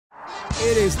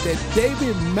It is the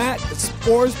Davey Mac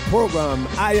Sports Program.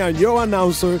 I am your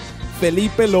announcer,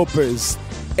 Felipe Lopez.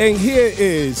 And here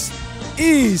is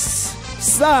East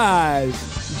Side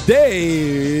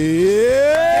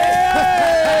Dave.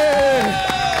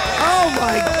 Oh,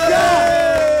 my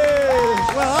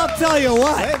God. Well, I'll tell you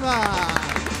what.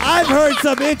 I've heard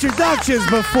some introductions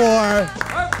before,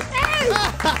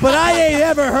 but I ain't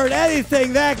ever heard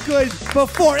anything that good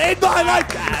before in my life.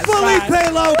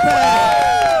 Felipe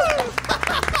Lopez.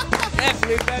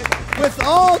 With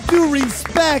all due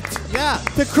respect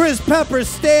to Chris Pepper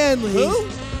Stanley,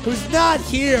 who's not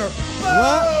here.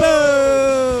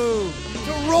 Boo!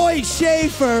 To Roy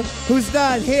Schaefer, who's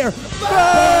not here. Boo!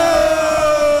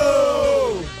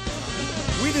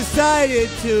 We decided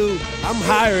to... I'm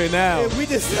hiring now. We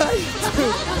decided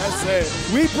to... That's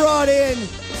it. We brought in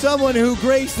someone who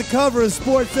graced the cover of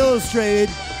Sports Illustrated,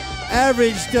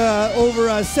 averaged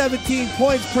over 17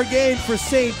 points per game for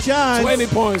St. John's. 20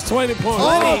 points.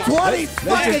 Oh, 20 Let's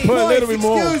fucking just put a little bit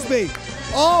points, more. excuse me.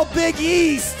 All Big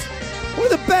East. One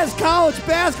of the best college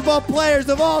basketball players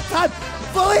of all time.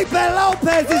 Felipe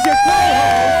Lopez is your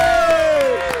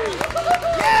co-host.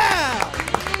 Yeah!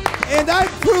 And I'm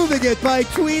proving it by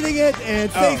tweeting it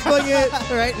and Facebooking it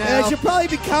right now. And I should probably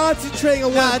be concentrating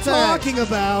on what I'm talking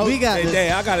about. We got this. Hey,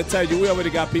 I gotta tell you, we already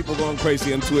got people going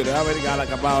crazy on Twitter. I already got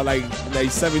about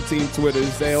 17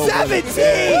 Twitters.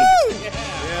 17!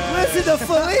 Listen to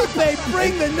Felipe,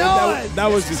 bring the noise. That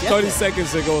was just 30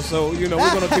 seconds ago, so, we're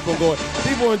going to keep on going.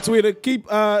 People on Twitter, keep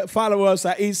follow us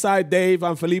at Eastside Dave.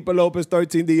 I'm Felipe Lopez,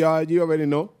 13DR. You already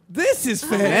know. This is Yeah,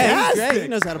 fantastic. he's great. He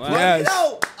knows how to play. Yes.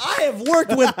 I have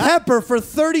worked with Pepper for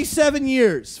 37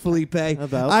 years, Felipe.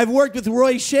 About? I've worked with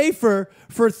Roy Schaefer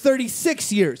for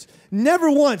 36 years. Never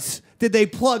once did they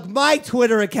plug my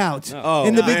Twitter account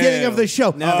in the beginning of the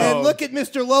show. And look at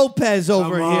Mr. Lopez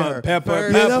over Come on, here.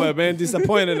 Pepper, man.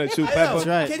 Disappointed at you, Pepper. That's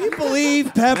right. Can you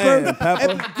believe Pepper? Man,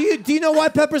 Pepper. Do you know why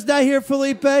Pepper's not here,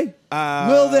 Felipe?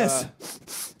 Will this.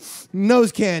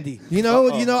 Nose candy.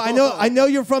 I know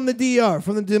you're from the DR,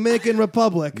 from the Dominican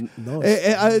Republic.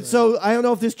 So I don't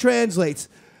know if this translates.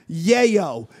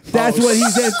 Yayo. That's what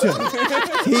he's into.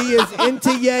 He is into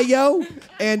yayo,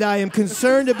 and I am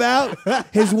concerned about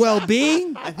his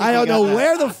well-being. I don't know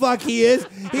where the fuck he is.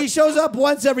 He shows up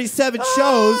once every 7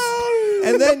 shows.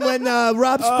 And then when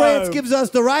Rob Sprance gives us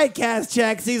the Riotcast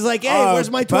checks, he's like, hey, where's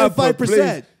my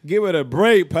 25%? Give it a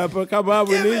break, Pepper. Come on,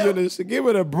 we need you to give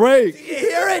it a break. You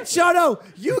hear it, Shono?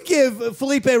 You give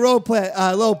Felipe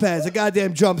Lopez a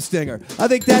goddamn jump stinger. I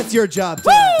think that's your job, too.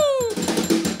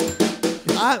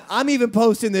 I'm even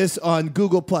posting this on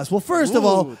Google+. Well, first of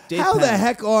all, how the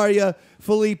heck are you,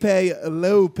 Felipe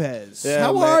Lopez? Yeah,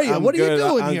 how man, are you? I'm What are good. you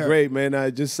doing I'm here? great, man. I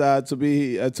just to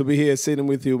be here sitting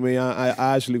with you, man.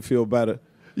 I actually feel better.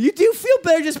 You do feel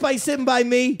better just by sitting by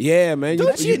me? Yeah, man.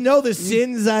 Don't you know the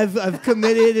sins I've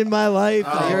committed in my life?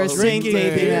 You're a saint,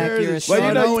 Davey Mac. You're a saint.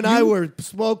 Shono and I were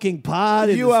smoking pot.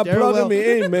 You are plugging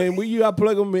me in, man. You are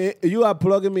plugging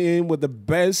me in with the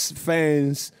best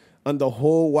fans on the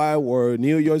whole wide world,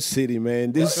 New York City,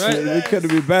 man. We could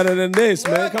be better than this,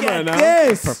 man. Come on now.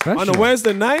 This. On a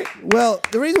Wednesday night? Well,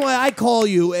 the reason why I call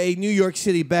you a New York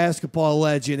City basketball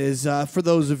legend is for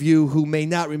those of you who may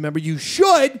not remember, you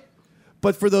should,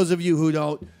 but for those of you who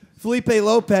don't, Felipe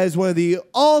Lopez, one of the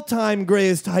all-time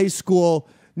greatest high school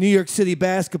New York City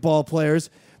basketball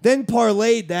players, then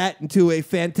parlayed that into a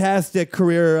fantastic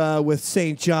career with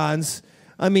St. John's.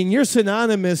 I mean, you're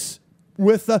synonymous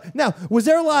with now, was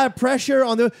there a lot of pressure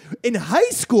in high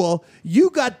school? You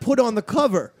got put on the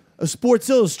cover of Sports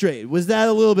Illustrated. Was that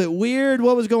a little bit weird?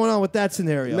 What was going on with that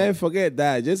scenario? Man, forget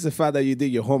that. Just the fact that you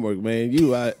did your homework, man.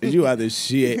 You are the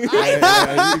shit. You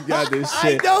got this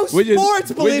shit. I know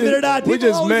sports, believe it or not.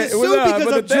 People always assume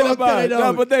because I'm drunk that I don't.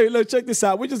 No, but Dave, look, check this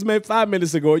out. We just met 5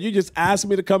 minutes ago. You just asked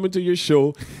me to come into your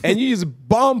show, and you just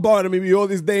bombarded me with all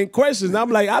these dang questions. I'm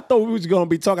like, I thought we was going to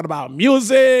be talking about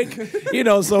music,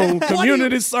 some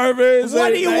community service.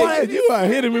 What do you want? You are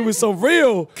hitting me with some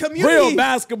real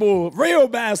basketball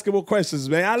questions,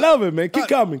 man. I love it, man. Keep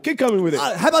coming with it.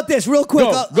 How about this, real quick?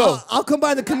 Go. I'll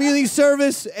combine the community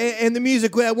service and the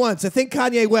music at once. I think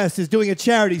Kanye West is doing a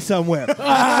charity somewhere. So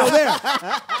there.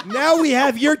 Now we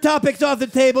have your topics off the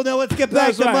table. Now let's get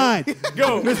back to mine.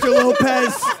 Go, Mr.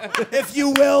 Lopez, if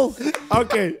you will.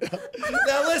 Okay.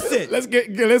 Now listen. Let's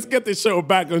get the show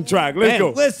back on track. Let's go.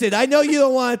 Listen, I know you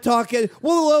don't want to talk it.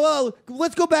 Well,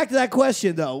 let's go back to that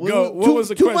question though. Go. What was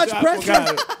the too question? much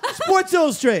pressure. Sports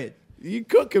Illustrated. You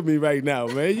cooking me right now,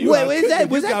 man.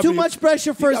 Was that too much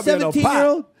pressure for a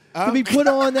 17-year-old to be put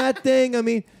on that thing? I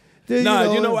mean,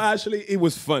 actually, it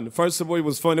was fun. First of all, it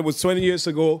was fun. It was 20 years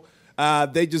ago.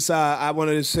 They just, I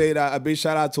wanted to say that a big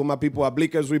shout out to my people at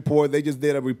Bleakers Report. They just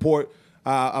did a report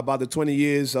about the 20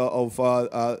 years of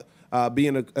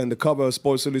being on the cover of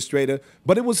Sports Illustrated.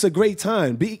 But it was a great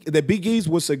time. The Big East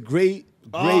was a great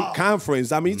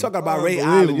conference. I mean, you talk about Ray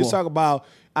Allen. You talk about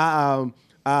Allen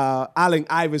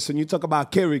Iverson. You talk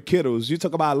about Kerry Kittles. You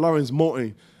talk about Lawrence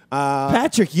Morton.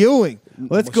 Patrick Ewing.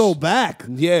 Let's go back.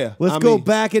 Yeah. Let's go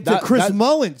back into Chris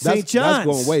Mullen, St. John's. That's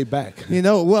going way back. You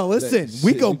know, well, listen,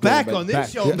 we go back on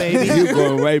this show, baby. You're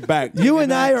going way back. You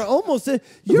and I are almost,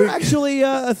 you're actually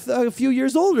a few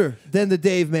years older than the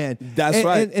Dave man. That's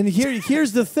right. And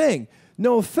here's the thing.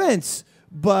 No offense,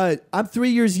 but I'm 3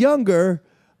 years younger.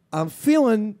 I'm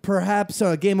feeling perhaps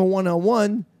a game of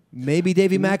one-on-one. Maybe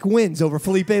Davey Mac wins over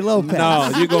Felipe Lopez. No,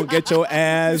 you're going to get your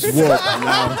ass whooped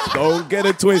now. Don't get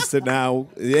it twisted now.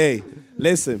 Hey,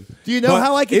 listen. Do you know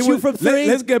how I get you from three?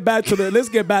 Let's get back to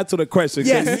the question.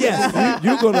 Yes.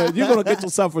 You're gonna get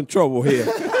yourself in trouble here.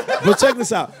 But check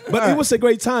this out. But it was a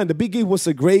great time. The Big East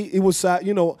was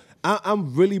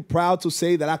I'm really proud to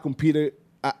say that I competed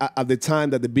at the time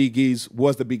that the Big East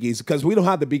was the Big East, because we don't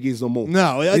have the Big East no more.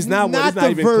 No, it's not the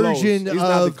even version close.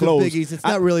 It's of not the Big East. It's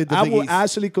not really the Big East. I would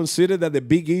actually consider that the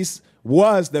Big East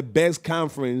was the best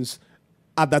conference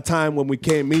at that time when we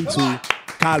came into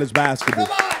college basketball.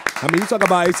 I mean, you talk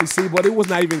about ACC, but it was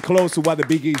not even close to what the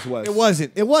Big East was. It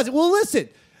wasn't. Well, listen,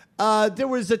 there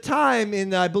was a time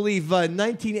in, I believe,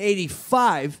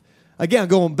 1985. Again,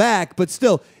 going back, but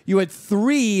still, you had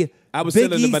three. I was Big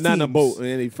still in the East banana teams. boat in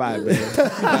 85.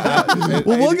 Well,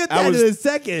 we'll get that in a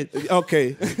second.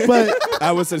 Okay. But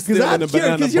I was still in the banana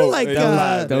boat. Because you're like,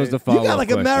 that was the you follow-up got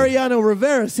like a question. Mariano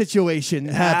Rivera situation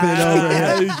happening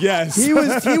over here. Yes. He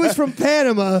was from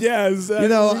Panama. Yes. You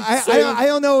know, I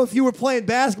don't know if you were playing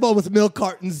basketball with milk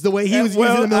cartons the way he was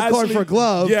using a milk carton for a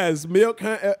glove. Yes, milk,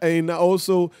 and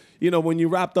also, you know, when you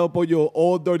wrapped up all your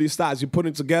old dirty stocks, you put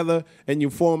it together and you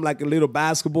form like a little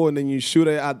basketball, and then you shoot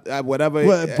it at whatever.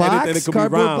 What, box? Anything that could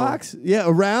Cardboard be round. box? Yeah,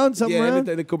 around, something Yeah, round?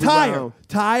 anything that could be Tire. round.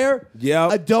 Tire?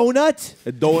 Yep. A donut?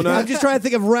 A donut. I'm just trying to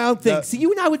think of round things. See,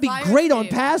 you and I would be Fire great on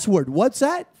escape. password. What's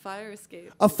that? Fire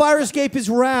escape. A fire escape is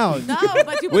round. No,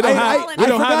 but you We don't put have it all in we it.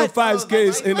 don't have no forgot- fire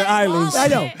skates in the islands. I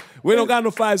know. We don't got no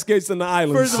fire skates in the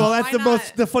islands. First of all, that's Why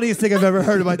not? the funniest thing I've ever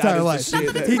heard in my entire is life.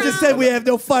 the shit. He just said we have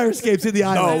no fire escapes in the no,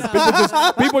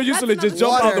 island. people usually just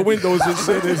jump out the windows and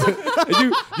shit.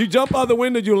 And you jump out the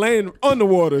window, you land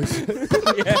underwater.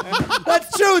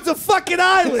 That's true. It's a fucking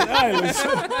island. Islands.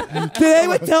 Did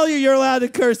anyone tell you you're allowed to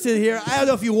curse in here? I don't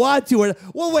know if you want to or.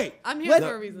 Well, wait. I'm here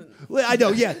for a reason. I know,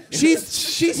 yeah.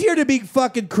 She's here to be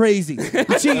fucking crazy.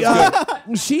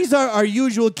 She's our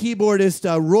usual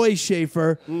keyboardist, Roy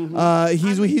Schaefer.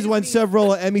 He's won several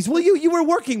Emmys. Well, you were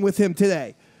working with him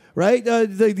today, right?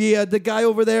 The guy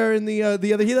over there in the other.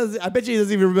 I bet you he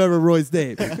doesn't even remember Roy's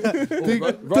name.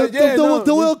 The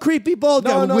little creepy bald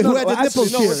guy who had the nipple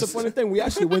Actually, no, it's a shears. funny thing. We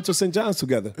actually went to St. John's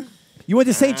together. You went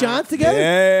to St. John's together?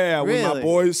 Yeah, with my Really?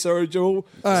 boy Sergio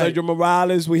right.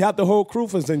 Morales. We have the whole crew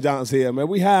from St. John's here, man.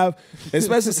 We have,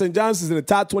 especially St. John's is in the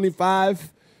top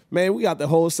 25. Man, we got the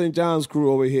whole St. John's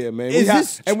crew over here, man.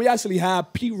 And we actually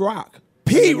have P. Rock.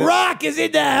 Pete Rock is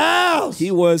in the house.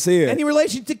 He was here. Any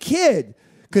relation to Kid?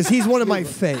 Because he's one of my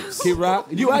faves. P. Rock.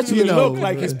 You actually look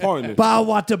like his partner. Bow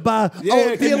wata bow. Yeah,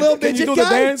 Oh, be a little can you midget do the guy?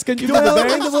 dance? Can you do the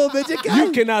dance? The little midget guy?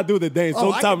 You cannot do the dance. Oh,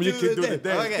 Don't I tell can me you do can the do the dance.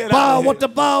 dance. Okay. Get out Bow of here. with the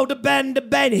bow, the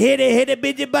bend, hit it,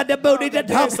 bitty, but the booty, the top,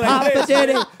 dance like hop, this. the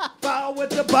ditty. Bow with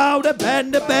the bow, the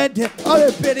bend, oh,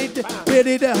 the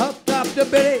bitty, the hop, top, the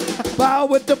bitty. Bow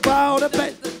with the bow, the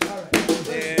bend.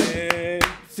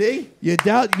 See, you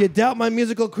doubt my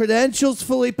musical credentials,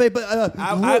 Felipe, but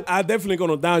I definitely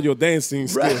gonna down your dancing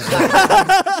skills.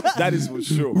 That is for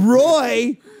sure.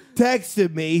 Roy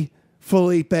texted me,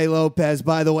 Felipe Lopez,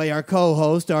 by the way, our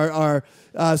co-host, our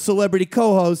celebrity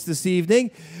co-host this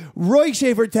evening. Roy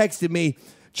Schaefer texted me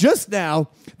just now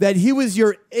that he was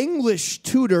your English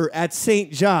tutor at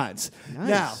St. John's. Nice.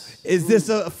 Now, is this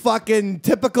a fucking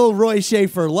typical Roy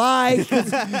Schaefer lie?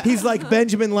 He's like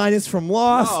Benjamin Linus from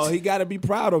Lost. No, he got to be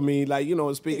proud of me, like, you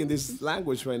know, speaking this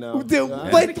language right now. But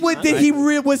did he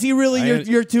was he really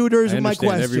your tutor? Is I my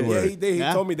understand every question. word. Yeah, he did. He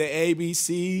Yeah. told me the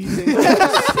ABCs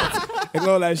and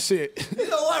all that shit. You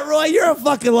know what, Roy? You're a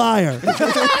fucking liar.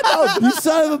 You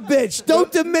son of a bitch.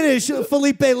 Don't diminish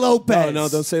Felipe Lopez. No,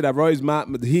 don't say that. Roy's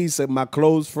he's my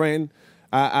close friend.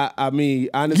 I mean,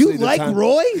 honestly, You like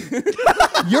Roy?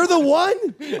 You're the one?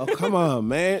 Oh, come on,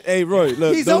 man. Hey, Roy,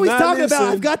 look. He's do always not talking about,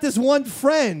 listen. I've got this one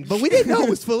friend, but we didn't know it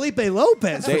was Felipe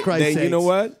Lopez, for Christ's sake. You know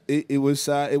what? It was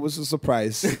a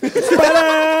surprise.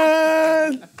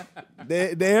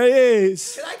 There it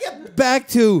is. Can I get back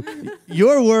to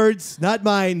your words, not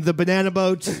mine, the banana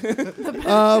boat?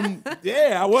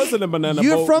 Yeah, I was in a banana boat.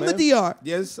 You're from man. the DR.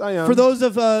 Yes, I am. For those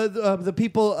of the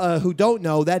people who don't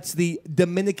know, that's the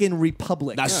Dominican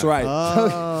Republic. That's right.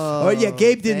 Oh, yeah,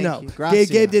 Gabe didn't know.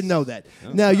 Gabe didn't know that.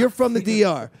 Now, you're from the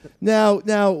DR. Now,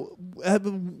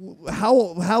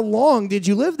 how long did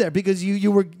you live there? Because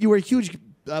you were a huge,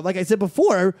 like I said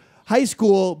before, high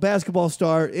school basketball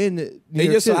star in New York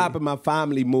It just so City. happened my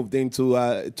family moved into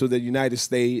to the United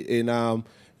States and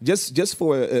just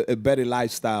for a better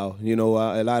lifestyle. You know,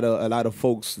 a lot of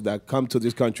folks that come to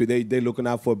this country, they're looking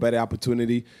out for a better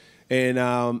opportunity. And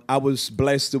I was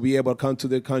blessed to be able to come to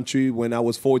the country when I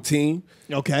was 14.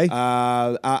 Okay.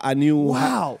 I knew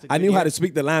Wow. I knew how to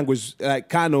speak the language, like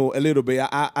kind of a little bit.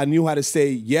 I knew how to say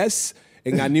yes,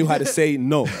 and I knew how to say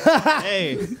no.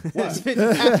 Hey,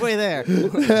 halfway there.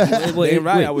 Wait,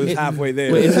 right, I was halfway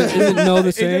there. Wait, isn't no the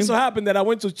It same? just so happened that I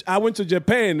went to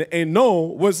Japan and no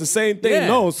was the same thing. Yeah.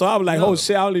 No, so I was like, oh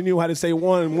shit, I only knew how to say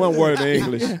one word in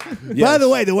English. By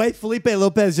the way Felipe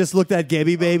Lopez just looked at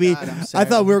Gaby Baby, I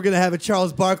thought we were going to have a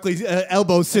Charles Barkley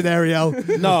elbow scenario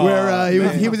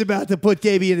where he was about to put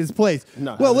Gaby in his place.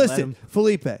 No. Well, listen,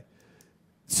 Felipe.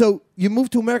 So you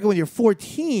moved to America when you're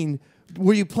 14.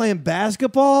 Were you playing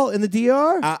basketball in the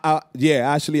DR?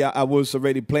 Yeah, actually, I was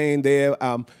already playing there.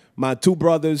 My two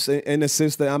brothers and a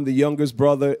sister, I'm the youngest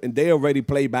brother, and they already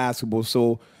play basketball.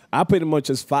 So I pretty much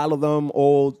just follow them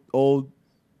all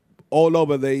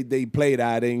over. They played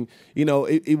at, and you know,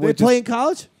 it was They play in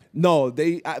college? No,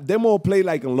 they more play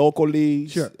like in local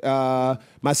leagues. Sure.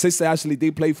 My sister actually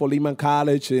did play for Lehman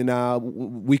College,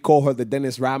 and we call her the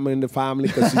Dennis Rodman in the family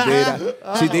because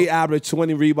she did average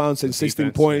 20 rebounds and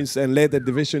 16 points and led the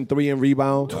Division III in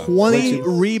rebound. 20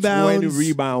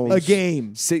 rebounds a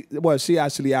game. She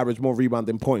actually averaged more rebound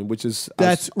than point, which is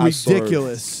That's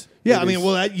ridiculous. Yeah, I mean,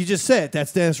 well, you just said it.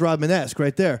 That's Dennis Rodman-esque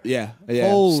right there. Yeah.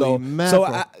 Holy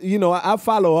mackerel. So I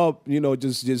follow up. You know,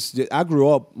 just I grew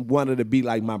up wanting to be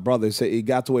like my brothers. It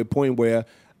got to a point where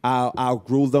I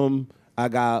outgrew them. I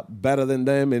got better than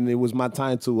them, and it was my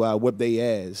time to whip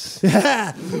their ass.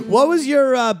 What was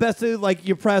your best,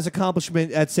 your proudest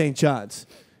accomplishment at St. John's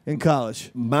in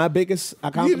college? My biggest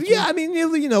accomplishment? Yeah, I mean,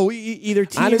 either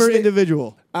team Honestly, or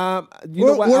individual. You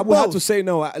know what? Or I would have both. to say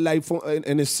no. Like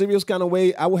in a serious kind of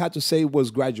way, I would have to say it was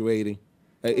graduating.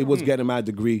 It was getting my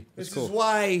degree. This is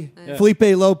why Felipe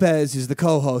Lopez is the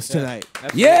co-host tonight.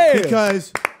 Yeah,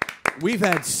 Because we've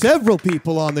had several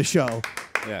people on the show.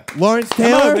 Yeah. Lawrence Come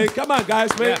Taylor. on, man. Come on,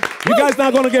 guys, man. You guys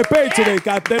not gonna get paid today,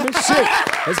 goddammit. Shit.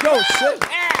 Let's go.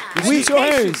 Shit. Use your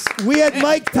hands. We had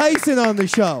Mike Tyson on the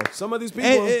show. Some of these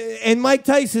people. And Mike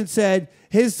Tyson said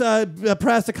his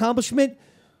proudest accomplishment,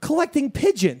 collecting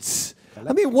pigeons.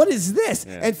 I mean, what is this?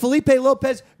 Yeah. And Felipe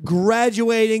Lopez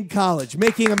graduating college,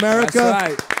 making America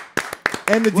That's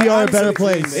right. and the DR a better Honestly,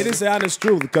 place. It is the honest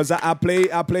truth because I play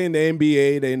in the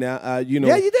NBA and you know.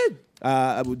 Yeah, you did.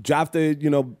 I was drafted,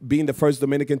 being the first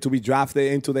Dominican to be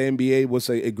drafted into the NBA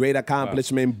was a great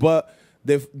accomplishment. Wow.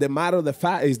 But the matter of the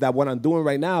fact is that what I'm doing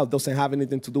right now doesn't have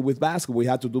anything to do with basketball. It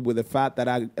has to do with the fact that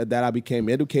I became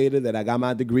educated, that I got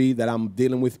my degree, that I'm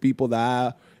dealing with people that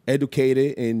are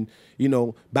educated, and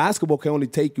basketball can only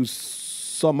take you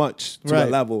so much to a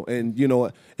level, and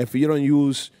if you don't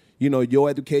use your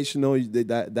educational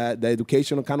the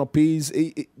educational kind of piece,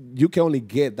 you can only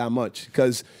get that much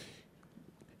because.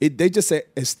 They just say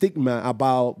a stigma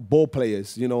about ball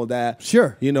players, that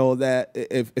Sure. That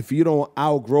if you don't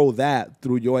outgrow that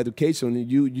through your education,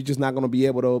 you're just not going to be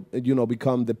able to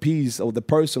become the piece or the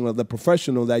person or the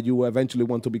professional that you eventually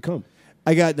want to become.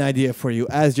 I got an idea for you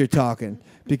as you're talking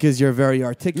because you're very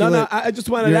articulate. No, I just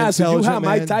wanted to ask you have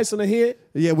Mike Tyson in here?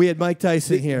 Yeah, we had Mike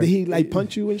Tyson here. Did he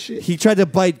punch you and shit? He tried to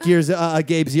bite Gabe's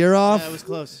ear off. Yeah, it was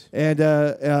close.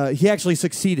 And he actually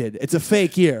succeeded. It's a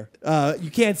fake ear.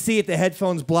 You can't see it. The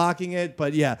headphone's blocking it.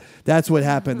 But yeah, that's what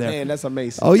happened there. Man, that's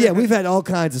amazing. Oh, yeah. We've had all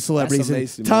kinds of celebrities. That's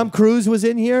amazing, Tom man. Cruise was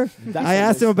in here. I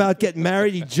asked him about getting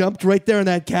married. He jumped right there on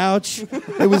that couch.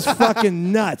 It was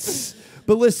fucking nuts.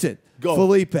 But listen,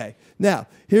 Felipe. Now,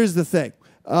 here's the thing.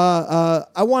 I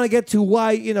want to get to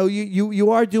why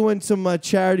you are doing some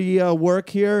charity work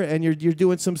here, and you're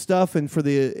doing some stuff and for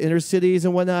the inner cities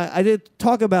and whatnot. I did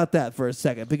talk about that for a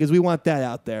second because we want that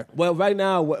out there. Well, right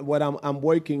now, what I'm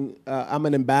working, I'm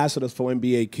an ambassador for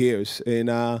NBA Cares, and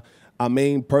our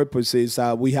main purpose is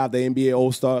we have the NBA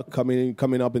All-Star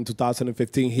coming up in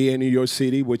 2015 here in New York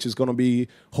City, which is going to be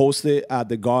hosted at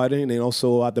the Garden and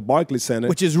also at the Barclays Center,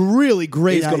 Which is really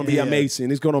great. It's going to be amazing.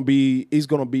 It's going to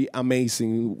be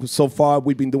amazing. So far,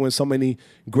 we've been doing so many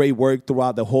great work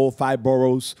throughout the whole 5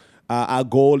 boroughs. Our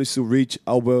goal is to reach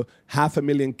over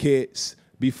 500,000 kids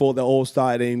before the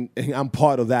All-Star, and I'm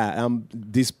part of that.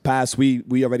 This past week,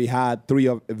 we already had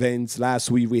 3 events.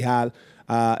 Last week, we had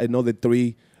another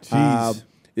 3.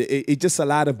 It's just a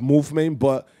lot of movement,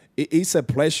 but it's a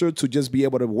pleasure to just be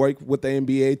able to work with the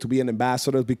NBA, to be an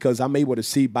ambassador, because I'm able to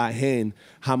see by hand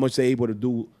how much they're able to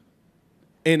do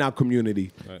in our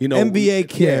community. Right. NBA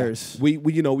cares. We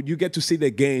you get to see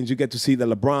the games, you get to see the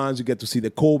LeBrons, you get to see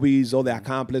the Kobe's, all the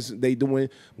accomplishments they doing,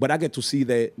 but I get to see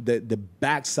the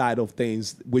backside of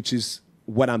things, which is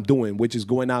what I'm doing, which is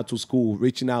going out to school,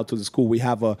 reaching out to the school. We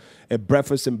have a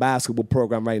breakfast and basketball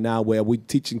program right now where we're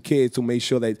teaching kids to make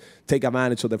sure they take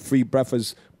advantage of the free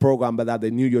breakfast program that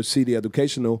the New York City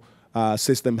educational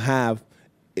system have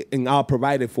and are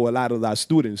provided for a lot of our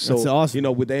students. So, that's awesome.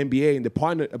 With the NBA and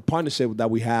the partnership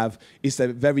that we have, it's a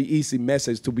very easy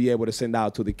message to be able to send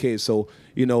out to the kids. So,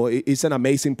 it's an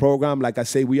amazing program. Like I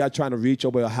say, we are trying to reach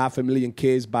over 500,000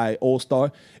 kids by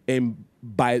All-Star. And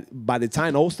by the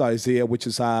time All-Star is here, which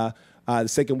is the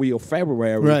second week of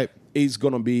February, right, it's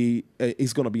gonna be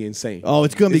insane. Oh,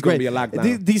 it's gonna be great. It's gonna be a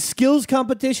lockdown. The skills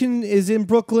competition is in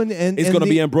Brooklyn, and it's gonna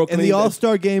be in Brooklyn, and the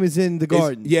All-Star game is in the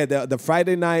Garden. The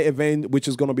Friday night event, which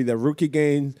is gonna be the rookie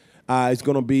game, is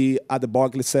gonna be at the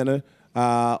Barclays Center.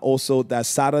 Also, that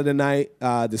Saturday night,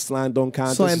 the slam dunk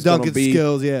contest. Slam dunk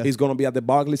skills, yeah. It's going to be at the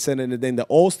Barclays Center, and then the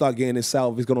All-Star game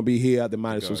itself is going to be here at the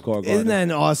Madison Square Garden. Isn't that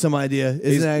an awesome idea?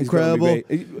 Isn't that incredible?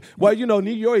 Well,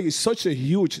 New York is such a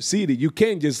huge city. You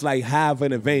can't just have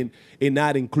an event and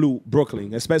not include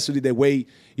Brooklyn, especially the way,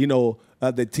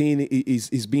 the team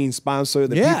is being sponsored.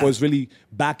 The people is really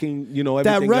backing, everything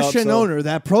that Russian up, owner,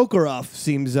 that Prokhorov,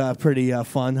 seems pretty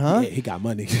fun, huh? Yeah, he got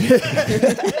money.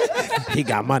 He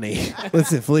got money.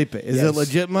 Listen, Felipe, is it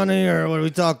legit money or what are we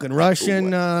talking?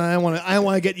 Russian? I don't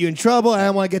want to get you in trouble. I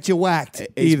don't want to get you whacked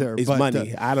either. It's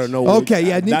money. I don't know.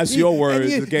 Okay, that's your word.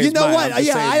 You know what?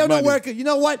 I don't know where. You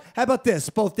know what? How about this?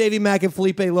 Both Davey Mac and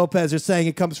Felipe Lopez are saying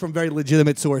it comes from very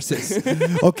legitimate sources.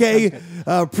 Okay,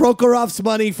 Prokhorov's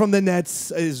money from the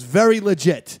Nets is very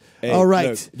legit. Hey, all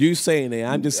right, look, you saying it?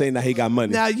 I'm just saying that he got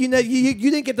money. Now you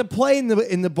didn't get to play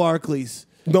in the Barclays.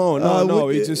 No.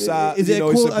 It's just it's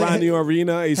a brand new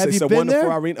arena. It's a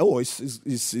wonderful arena. Oh,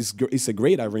 it's a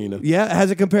great arena. Yeah, how's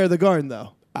it compare to the Garden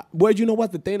though? Well, you know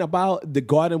what? The thing about the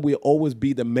Garden will always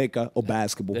be the mecca of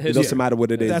basketball. It doesn't matter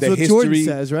what it is. That's what Jordan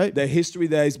says, right? The history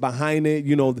that is behind it.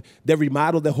 They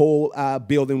remodeled the whole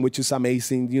building, which is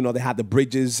amazing. They have the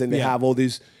bridges and they have all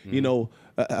these.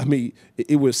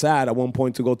 It was sad at one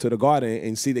point to go to the Garden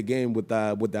and see the game with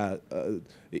that.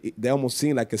 They almost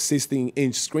seemed like a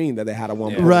 16-inch screen that they had at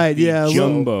one point. Right, yeah.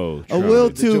 Jumbo. A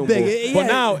little too big. But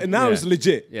now it's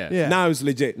legit. Yeah. Now it's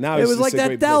legit. Now it it's was like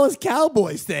that Dallas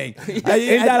Cowboys thing. Ain't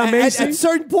that amazing? At a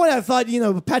certain point, I thought,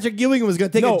 Patrick Ewing was going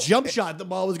to take a jump shot. The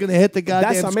ball was going to hit the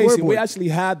goddamn That's amazing. scoreboard. We actually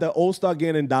had the All-Star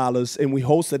game in Dallas, and we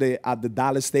hosted it at the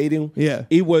Dallas Stadium. Yeah.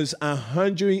 It was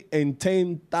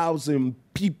 110,000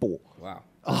 people. Wow.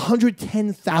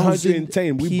 110,000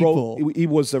 people. We broke. It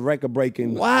was a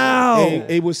record-breaking. Wow. And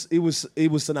it was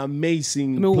an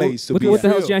amazing place to be. What the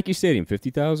hell is Yankee Stadium?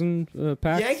 50,000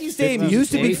 packed? Yankee Stadium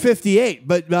used to be 58,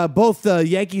 but both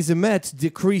Yankees and Mets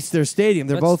decreased their stadium.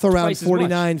 They're both around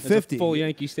 49, 50. Full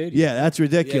Yankee Stadium. Yeah, that's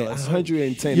ridiculous.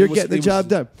 110. You're getting the job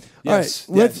done. Yes,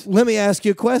 All right, let me ask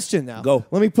you a question now. Go.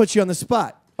 Let me put you on the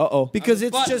spot. Uh-oh. Because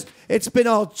it's been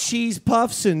all cheese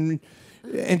puffs and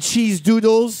cheese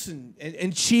doodles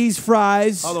and cheese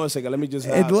fries. Hold on a second. Let me just.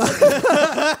 I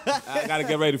gotta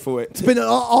get ready for it. It's been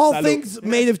all things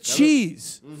made of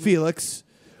cheese, Felix.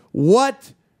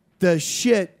 What the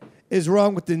shit is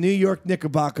wrong with the New York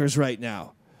Knickerbockers right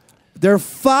now? They're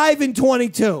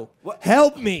 5-22.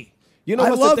 Help me. I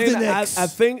what's love the thing? the Knicks. I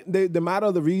think the matter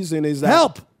of the reason is that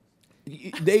help.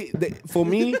 They for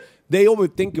me. They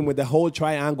overthinking with the whole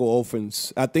triangle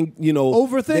offense. I think,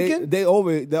 Overthinking? They're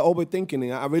overthinking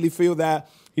it. I really feel that,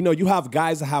 you have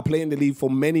guys that have played in the league for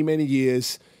many, many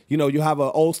years. You have an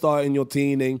all-star in your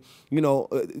team and,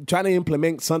 trying to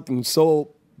implement something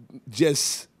so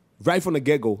just right from the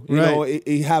get-go.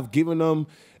 It have given them,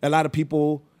 a lot of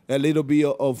people, a little bit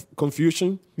of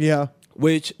confusion. Yeah.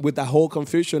 Which, with the whole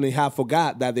confusion, they have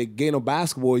forgot that the game of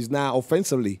basketball is now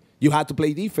offensively. You have to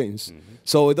play defense. Mm-hmm.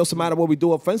 So it doesn't matter what we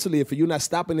do offensively. If you're not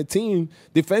stopping the team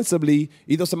defensively,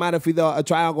 it doesn't matter if either a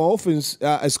triangle offense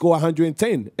score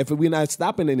 110 if we're not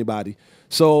stopping anybody.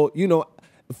 So,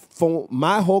 for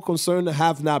my whole concern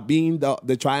have not been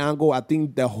the triangle, I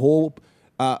think the whole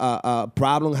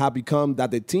problem have become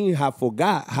that the team have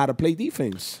forgot how to play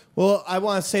defense. Well, I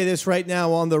want to say this right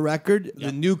now on the record.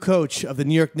 The new coach of the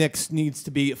New York Knicks needs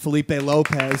to be Felipe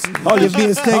Lopez. Give me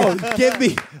a stinger. Give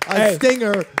me a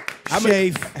stinger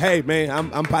Shafe. Hey man,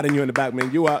 I'm patting you in the back,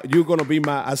 man. You're gonna be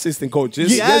my assistant coach.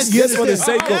 Just, Yes, just for the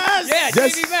understand. sake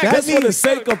of just for the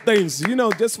sake of things.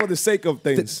 Just for the sake of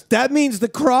things. That means the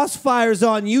crossfire's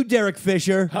on you, Derek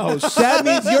Fisher. Oh, that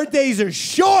means your days are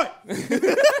short.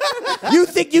 You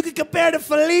think you can compare to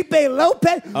Felipe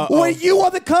Lopez? Were you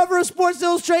on the cover of Sports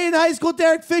Illustrated in high school,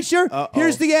 Derek Fisher?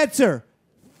 Here's the answer.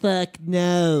 Fuck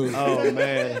no. Oh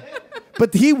man.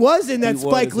 But he was in that He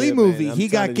Spike was, Lee yeah, movie. man. I'm He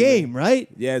got telling you, game, man. right?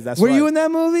 Yes, that's Were right. you in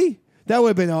that movie? That would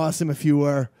have been awesome if you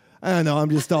were. I don't know. I'm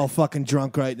just all fucking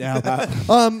drunk right now.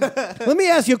 Let me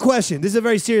ask you a question. This is a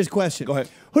very serious question. Go ahead.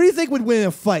 Who do you think would win in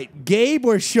a fight, Gabe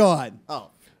or Sean? Oh.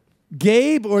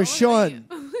 Gabe or Sean?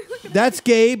 That's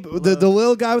Gabe, the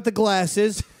little guy with the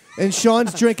glasses, and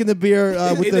Sean's drinking the beer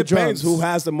with It the depends drums. who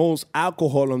has the most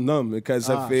alcohol on them because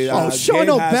if it, Sean Gabe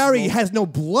O'Barry has has no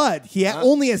blood. He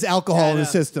only has alcohol in his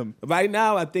system. right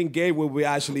now, I think Gabe will be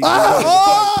actually.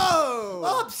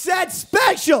 Oh! Upset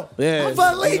special. Yeah.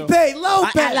 Felipe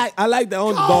Lopez. I like the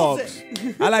underdogs.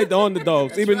 I like the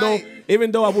underdogs,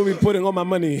 even though I will be putting all my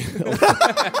money.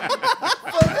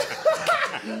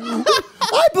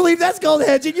 I believe that's called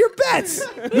hedging your bets,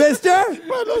 mister.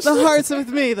 The heart's with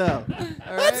me, though.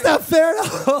 That's not fair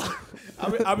at all.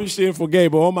 I've been cheering for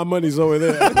Gabe, but all my money's over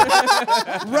there.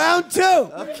 Round 2.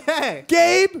 Okay.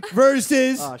 Gabe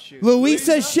versus Oh, shoot.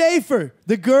 Louisa Schaefer,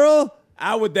 the girl.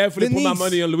 I would definitely put my Denise.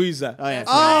 money on Louisa. Oh, yeah.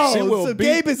 Oh, She will so beat-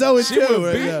 Gabe is 0-2 She will,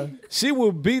 right beat, now. she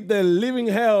will beat the living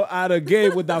hell out of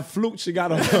Gabe with that flute she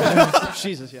got on her.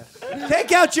 Jesus, yeah.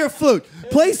 Take out your flute.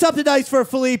 Play something nice for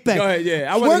Felipe. Go ahead,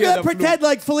 yeah. I wanna We're hear gonna the pretend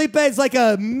like Felipe is like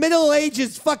a Middle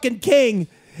Ages fucking king,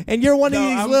 and you're one of No,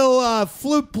 these I'm- little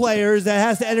flute players that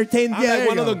has to entertain. I'm Yeah, like there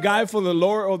one you of the go. guy from the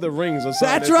Lord of the Rings or something.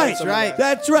 That's right. Something right. like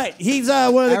that. That's right. He's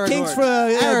one of the kings for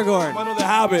Aragorn. One of the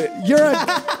Hobbit.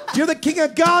 You're the king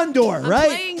of Gondor, I'm right?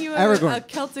 playing you a Aragorn.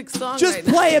 Celtic song Just right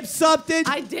now. play him something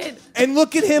I did. and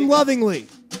look at him lovingly,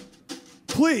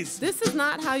 please. This is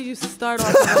not how you start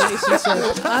off a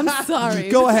relationship. I'm sorry.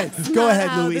 Go This ahead. is Go not ahead,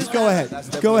 how Luis. this Go ahead. That's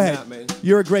Go definitely ahead. not, man.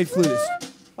 You're a great flutist.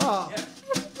 Oh,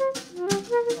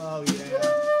 yeah.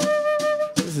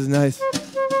 This is nice.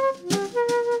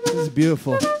 This is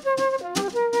beautiful.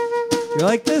 You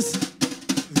like this?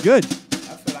 It's good. I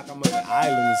feel like I'm on the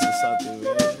islands or something,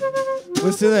 man.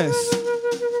 Listen to this.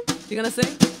 You gonna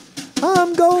sing?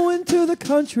 I'm going to the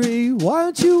country. Why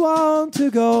don't you want to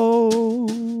go?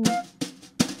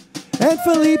 And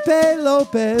Felipe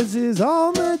Lopez is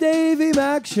on the Davey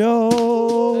Mac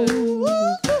Show.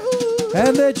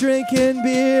 And they're drinking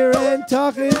beer and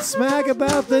talking smack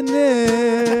about the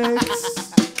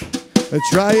Knicks. A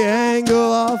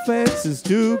triangle offense is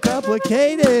too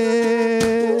complicated.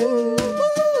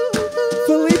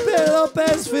 Felipe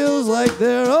Lopez feels like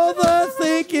they're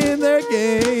overthinking their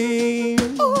game.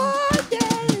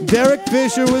 Derek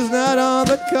Fisher was not on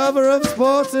the cover of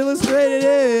Sports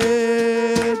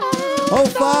Illustrated. Oh,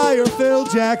 fire Phil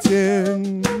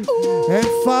Jackson and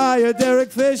fire Derek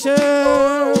Fisher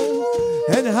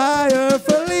and hire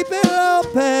Felipe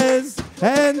Lopez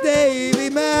and Davey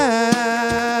Mac.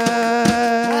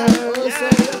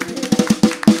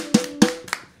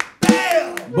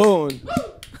 Boom.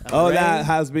 Oh, that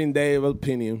has been Dave's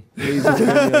opinion. Please don't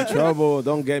get me in trouble.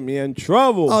 Don't get me in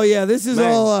trouble. Oh yeah, this is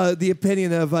Man. all the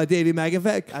opinion of Davey Mac. In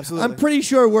fact, Absolutely. I'm pretty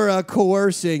sure we're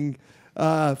coercing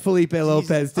Felipe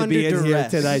Lopez to be under in here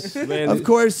duress. tonight. Man. Of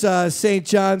course, St.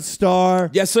 John's Star.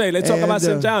 Yes, sir. Let's talk And, about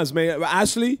St. John's, man.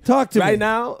 Ashley, talk to right me.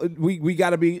 now, we got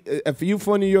to be, if you're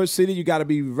from New York City, you got to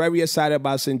be very excited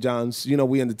about St. John's. You know,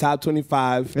 we're in the top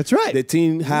 25. That's right. The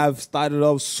team have started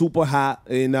off super hot,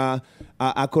 and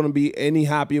I couldn't be any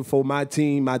happier for my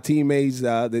team, my teammates,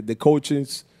 the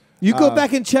coaches. You go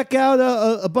back and check out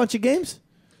a bunch of games.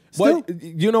 Still? But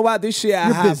you know what? This year I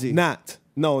You're have busy. not.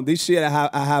 No, this year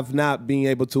I have not been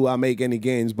able to make any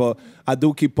games, but I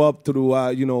do keep up through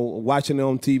watching it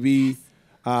on TV.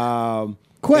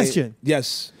 Question.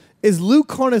 Yes. Is Lou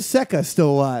Carnesecca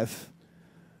still alive?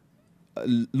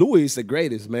 Louis is the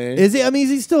greatest, man. Is he? I mean, is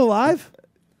he still alive?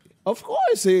 Of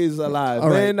course he is alive, All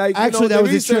right. man. Like, Actually, that the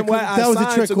was a reason trick- why I that was a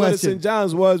signed trick to go to question. St.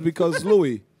 John's was because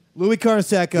Louis. Louis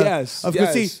Carnesecca. Yes, Of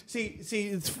course. yes. See,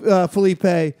 it's,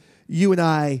 Felipe, you and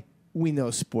I, we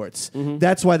know sports. Mm-hmm.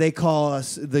 That's why they call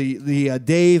us the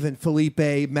Dave and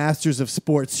Felipe Masters of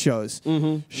Sports shows.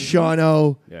 Mm-hmm.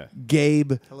 Shano, Yeah.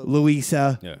 Gabe,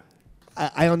 Louisa. Yeah.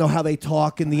 I don't know how they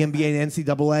talk in the NBA and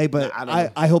NCAA, but I don't know.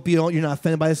 I hope you're not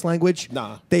offended by this language.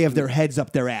 Nah. They have their heads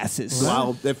up their asses.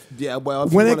 Well, if When you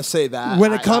it- want to say that.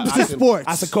 when it comes to can- sports.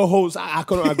 As a co-host, I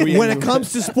couldn't agree. When it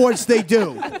comes to sports, they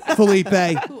do, Felipe.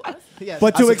 Yes.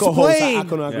 But As to a co-host, explain, I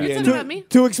couldn't agree. You're anymore. talking about me?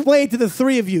 to explain to the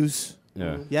three of yous,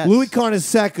 Yeah. Yes. Louis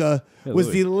Carnesecca Yeah, was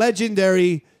Louis. the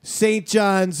legendary St.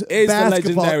 John's Is the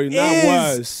basketball. legendary, not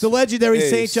is was. the legendary Is.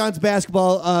 St. John's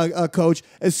basketball coach,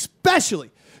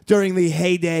 especially during the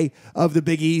heyday of the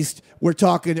Big East. We're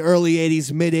talking early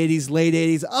 80s, mid 80s, late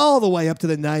 80s, all the way up to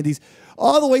the 90s.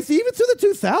 All the way through, even through the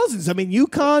 2000s. I mean,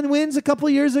 UConn wins a couple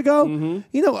of years ago.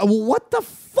 You know, what the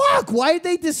fuck? Why did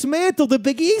they dismantle the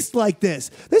Big East like this?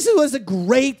 This was a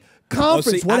great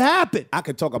conference. See, What happened? I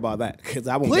could talk about that because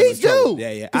I won't. Please get in trouble. do.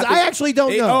 Yeah, yeah. 'Cause think I actually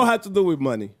don't it know. all had to do with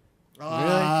money. Is It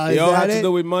all that had to it?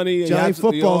 do with money. Johnny it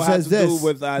Football all had says to this. do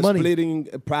with Money. splitting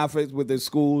profits with the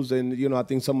schools, and I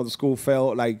think some of the school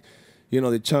felt like,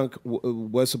 the chunk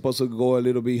was supposed to go a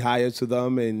little bit higher to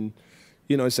them, and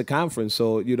it's a conference,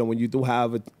 so when you do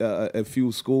have a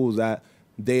few schools that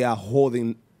they are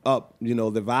holding up,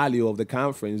 the value of the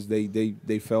conference,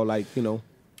 they felt like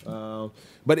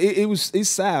but it's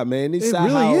sad, man. It's It sad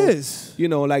really how, is.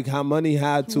 Like how money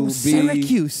had to be.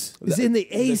 Syracuse is in the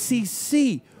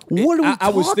ACC. What are we I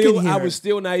would talking still, here? I would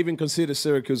still not even consider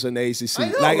Syracuse in the ACC. I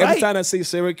know, like right? every time I see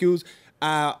Syracuse,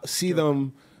 I see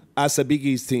them as a Big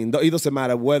East team. It doesn't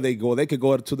matter where they go; they could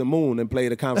go to the moon and play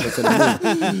the conference in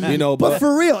the moon. But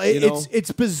for real, you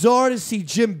it's bizarre to see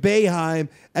Jim Boeheim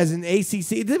as an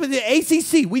ACC. The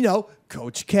ACC, we know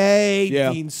Coach K,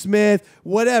 Yeah. Dean Smith,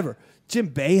 whatever. Jim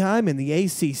Boeheim in the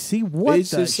ACC. What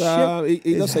It's the just, shit it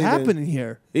is doesn't even- happening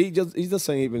here? he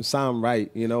doesn't even sound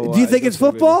right. Do you think it's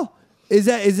football? Is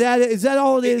that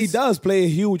all it is? He does play a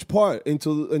huge part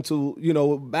into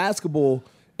basketball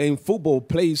and football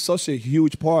plays such a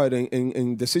huge part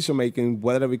in decision making,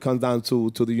 whatever it comes down to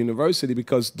the university,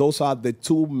 because those are the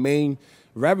two main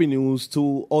revenues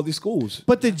to all the schools.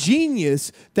 But the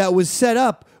genius that was set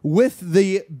up with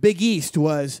the Big East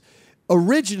was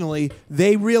originally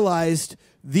they realized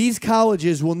these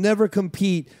colleges will never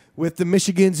compete with the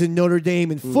Michigans and Notre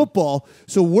Dame in football,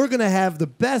 so we're going to have the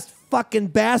best fucking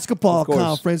basketball Of course.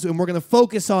 conference, and we're going to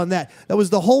focus on that. That was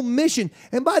the whole mission.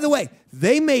 And by the way,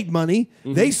 they made money.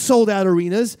 They sold out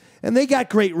arenas, and they got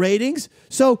great ratings.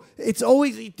 So it's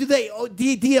always do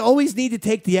you always need to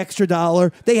take the extra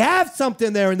dollar? They have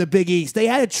something there in the Big East. They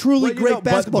had a truly great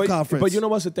basketball conference. But you know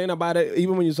what's the thing about it?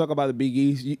 Even when you talk about the Big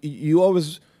East, you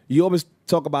always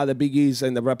talk about the Big East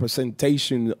and the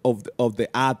representation of the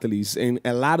athletes, and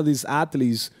a lot of these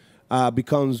athletes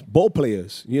becomes ball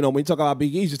players. When you talk about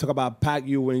Big East, you talk about Pat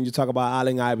Ewing, you talk about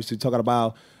Allen Iverson, you talking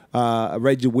about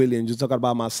Reggie Williams, you're talking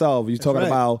about myself, you're talking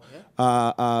about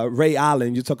Ray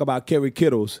Allen, you talk about Kerry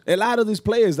Kittles. A lot of these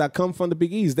players that come from the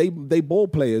Big East, they ball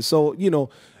players. So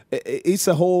it's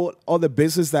a whole other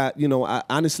business that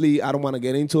honestly I don't want to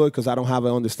get into it because I don't have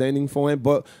an understanding for it.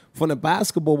 But from the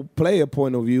basketball player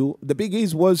point of view, the Big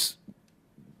East was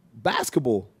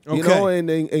basketball.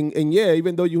 And yeah,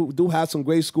 even though you do have some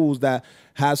great schools that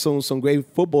have some great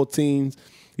football teams,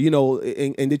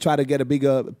 and they try to get a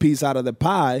bigger piece out of the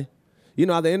pie.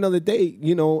 At the end of the day,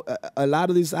 a lot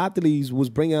of these athletes was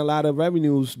bringing a lot of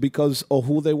revenues because of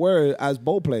who they were as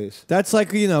ball players. That's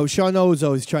like, Sean O's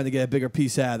always trying to get a bigger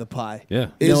piece out of the pie. Yeah.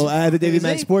 Out of the Davey Is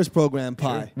Mac he? Sports Program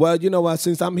pie. Well, you know what?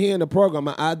 Since I'm here in the program,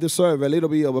 I deserve a little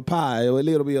bit of a pie or a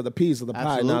little bit of the piece of the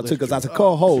pie now, too, because as a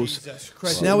co-host.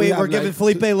 Now we we're have giving like-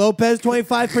 Felipe Lopez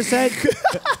 25%.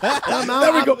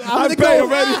 There we go. I'm gonna paying go.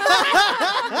 already.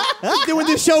 I'm doing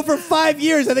this show for 5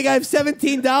 years. I think I have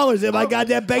 $17 in my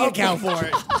goddamn bank account for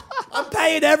it. I'm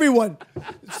paying everyone.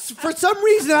 For some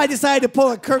reason, I decided to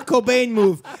pull a Kurt Cobain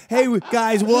move. Hey,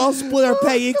 guys, we'll all split our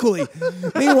pay equally.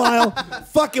 Meanwhile,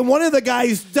 fucking one of the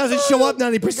guys doesn't show up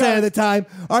 90% of the time.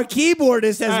 Our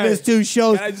keyboardist has Hey, missed 2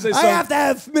 shows. can I just say I something? have to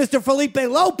have Mr. Felipe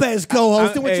Lopez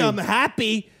co-hosting, which Hey. I'm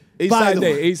happy. By Eastside the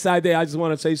Day, way. Eastside Day. I just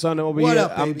want to say something over What here.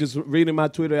 up, I'm baby? just reading my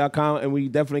Twitter account, and we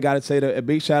definitely got to say that a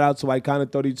big shout out to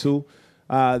Iconic32.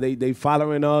 They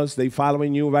following us. They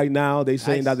following you right now. They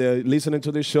saying that they're listening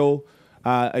to the show.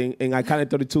 In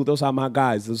Iconic32, those are my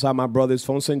guys. Those are my brothers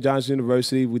from St. John's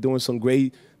University. We're doing some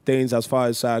great things as far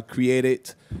as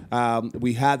created.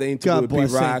 We had the interview God with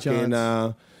bless B-Rock, St. and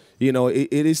John's.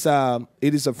 it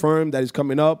is a firm that is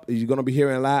coming up. You're gonna be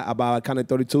hearing a lot about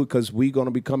Iconic32 because we're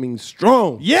gonna be coming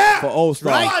strong. Yeah! for All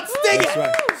Stars. Come on, sting That's it!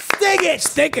 right. Sting it!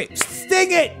 Stick it.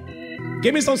 Sting it!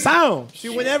 Give me some sound. See,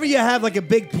 whenever you have like a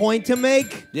big point to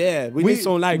make, Yeah, we need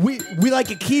some like we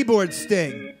like a keyboard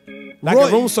sting. a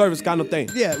room service kind of thing.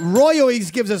 Yeah, Roy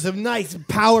always gives us a nice,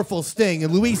 powerful sting,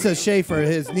 and Louisa Schaefer,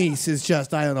 his niece, is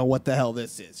just I don't know what the hell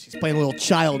this is. She's playing little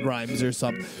child rhymes or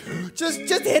something. Just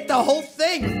hit the whole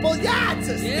thing. Well, that's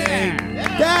a sting.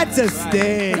 That's a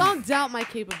sting. Don't doubt my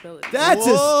capabilities. That's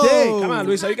a Come sting. on,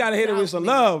 Luisa, you gotta hit it with some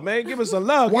love, man. Give us some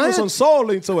love. Why Give us some not-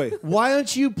 soul into it. Why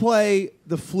don't you play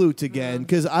the flute again?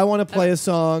 Because I want to play a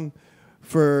song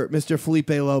for Mr. Felipe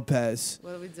Lopez.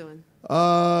 What are we doing?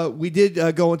 We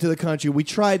did go into the country. We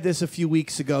tried this a few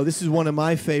weeks ago. This is one of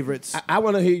my favorites. I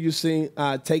want to hear you sing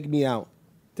 "Take Me Out."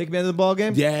 Take me out of the ball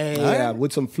game. Yeah,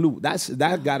 with some flute.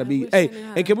 That gotta be. wish I Hey, knew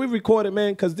how and can we record it,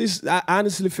 man? Because this, I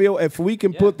honestly feel if we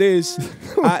can put this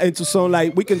into some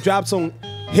like we can drop some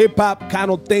hip hop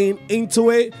kind of thing into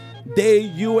it.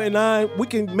 You and I, we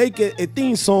can make it a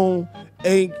theme song,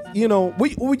 and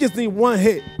we just need one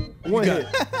hit. One hit.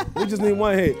 We just need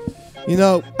one hit.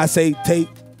 I say take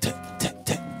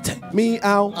me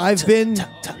out. I've been.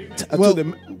 Well,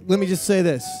 let me just say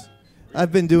this.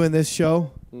 I've been doing this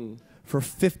show for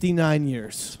 59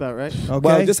 years. That's about right. Okay.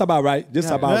 Well, just about right.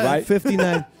 Just about right.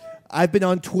 59. I've been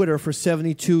on Twitter for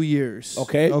 72 years.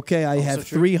 Okay. Okay. I have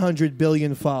 300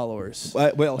 billion followers.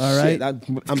 Well, all right. All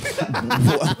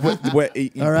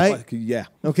right. Yeah.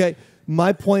 Okay.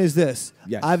 My point is this.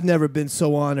 Yes. I've never been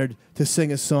so honored to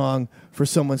sing a song for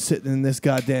someone sitting in this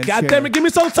goddamn God chair. damn it, give me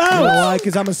some time. You know why?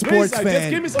 Because I'm a sports Please, fan. just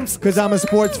give me some. Because I'm a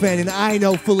sports fan, and I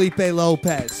know Felipe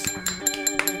Lopez.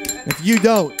 If you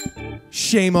don't,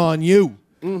 shame on you.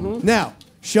 Mm-hmm. Now,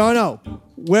 Shano,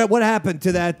 what happened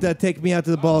to that take me out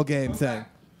to the ball game thing?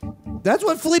 That's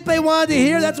what Felipe wanted to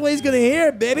hear. That's what he's going to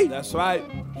hear, baby. That's right.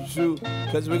 Shoot,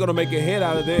 because we're gonna make a hit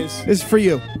out of this. This is for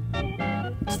you.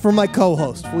 It's for my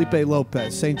co-host, Felipe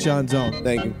Lopez, St. John's own.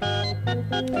 Thank you.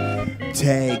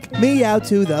 Take me out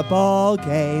to the ball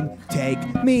game. Take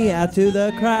me out to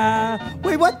the crowd.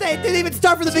 Wait, what? They didn't even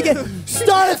start from the beginning.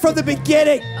 Start it from the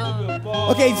beginning.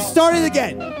 Okay, start it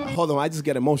again. Hold on, I just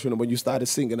get emotional when you started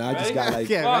singing. I just got like.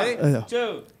 Okay, ready?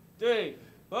 2, 3,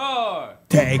 4.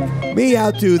 Take me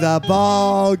out to the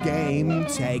ball game.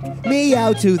 Take me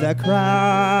out to the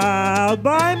crowd.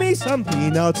 Buy me some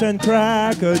peanuts and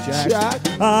Cracker Jacks.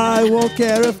 I won't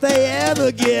care if they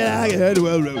ever get out.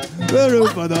 We'll root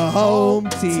for the home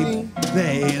team.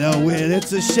 They don't win,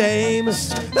 it's a shame.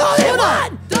 Only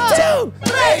 1, 2,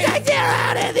 3. Take you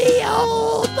out of the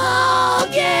old ball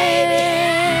game.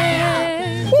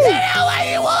 You know what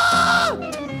you are.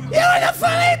 You're the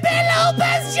Felipe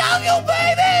Lopez jungle,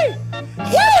 baby.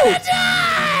 You're gonna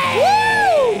die.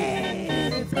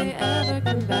 If they ever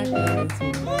come back,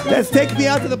 Let's Take Me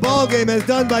Out to the Ball Game as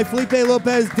done by Felipe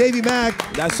Lopez, Davey Mac,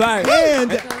 That's right. and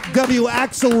W.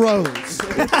 Axl Rose.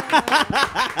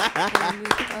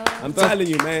 I'm telling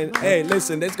you, man. Hey,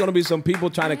 listen, there's gonna be some people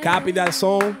trying to copy that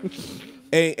song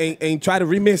and try to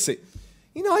remix it.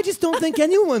 You know, I just don't think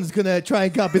anyone's going to try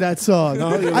and copy that song.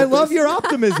 I love your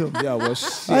optimism. Yeah, well,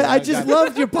 shit. I just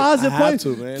loved your positive I have point.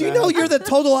 to, man. Do you know you're the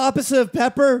total opposite of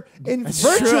Pepper in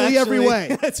virtually every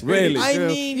way? That's Really? I true.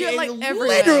 mean, You're like in every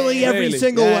literally way. every Really?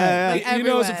 single way. Like You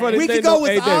know what's the funny We thing? could go though?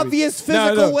 with Hey, David. obvious No,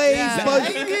 physical no. ways, Yeah. but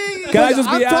Can I just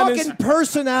be I'm honest? talking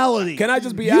personality. Can I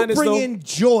just be you honest, bring though? in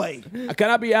joy. Can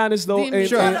I be honest though? Be me.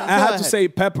 Sure. And Go I have to ahead. say,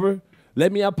 Pepper,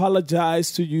 let me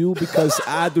apologize to you because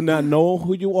I do not know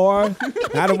who you are.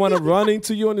 I don't want to run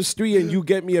into you on the street and you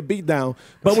get me a beat down.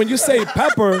 But when you say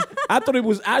Pepper, I thought it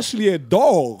was actually a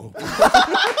dog.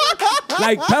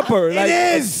 Like Pepper, like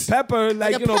is. Pepper,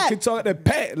 like a you know, pet. can talk the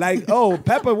pet. Like, oh,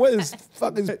 Pepper, what is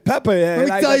fuck is Pepper? Let me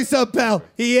tell you something, pal.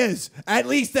 He is. At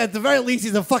the very least,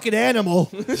 he's a fucking animal.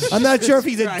 I'm not sure if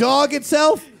he's a dog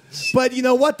itself, but you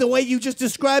know what? The way you just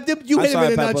described him, you hit him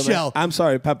in a nutshell. I'm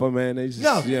sorry, Pepper, man. It's just,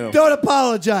 No, you know. don't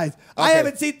apologize. I Okay.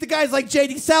 haven't seen the guys like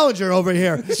J.D. Salinger over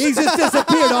here. He's just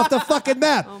disappeared off the fucking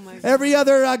map. Oh my God. Every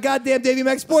other goddamn Davey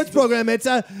Mac Sports Program, it's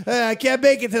I can't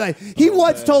make it tonight. He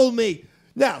once told me.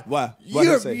 Now, What? What'd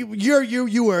he say?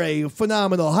 you were a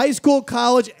phenomenal high school,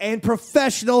 college, and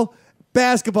professional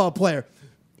basketball player.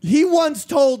 He once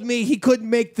told me he couldn't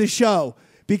make the show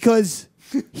because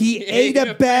he ate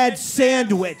a bad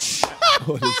sandwich.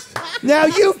 Now,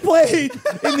 you've played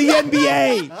in the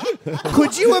NBA.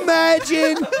 Could you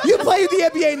imagine? You played in the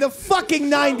NBA in the fucking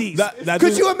 90s.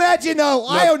 Could you imagine,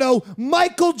 I don't know,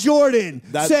 Michael Jordan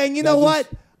saying, you know what?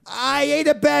 I ate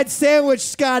a bad sandwich,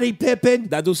 Scottie Pippen.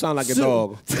 That do sound like a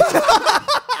dog.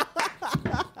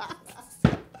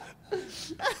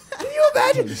 Can you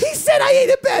imagine? He said I ate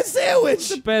a bad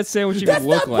sandwich. Bad sandwich even That's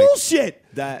look not like. bullshit.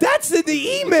 That's in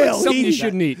the email. Something you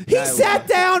shouldn't eat. He sat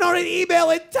down on an email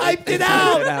and typed it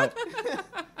out.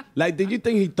 Like, did you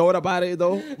think he thought about it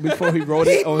though before he wrote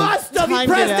He it? Or must have. He Timed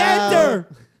pressed it out. enter.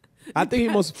 I think he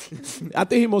must. I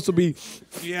think he must be.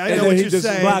 Yeah, And then he just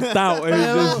blacked out. And he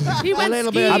just, He went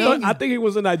little bit. skiing. I think he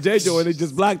was in Nigeria and he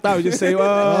just blacked out. He just say, Oh,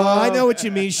 I know what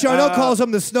you mean. Charnel calls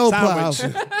him the snowplow.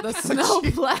 sandwich. The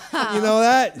snowplow. You know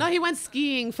that? No, he went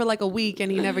skiing for like a week and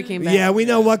he never came back. Yeah, we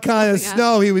know what kind of Yeah.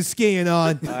 snow he was skiing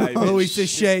on. Ay, Luis the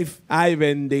Shave. Ay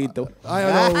bendito. I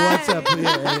don't know what's up.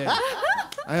 Yeah.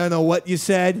 I don't know what you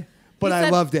said, but He I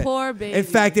said loved it. poor baby. In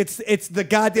fact, it's the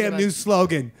goddamn Pretty new much.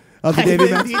 slogan of the Davey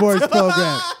Mac Sports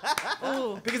Program.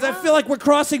 Ooh. Because I feel like we're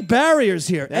crossing barriers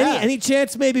here. Yeah. Any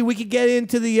chance maybe we could get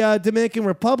into the Dominican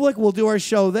Republic? We'll do our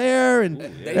show there, and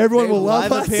everyone will love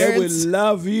live us. appearance. They will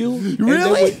love you. And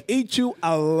Really? they will eat you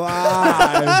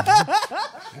alive.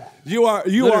 You are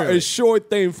a sure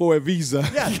thing for a visa.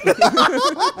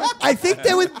 I think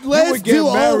they would You let us would get do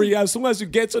all. married as soon as you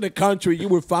get to the country. You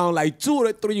would find like 2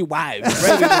 or 3 wives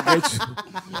ready to get you.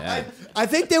 I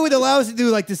think they would allow us to do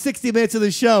like the 60 minutes of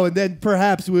the show, and then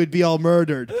perhaps we would be all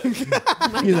murdered.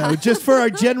 Just for our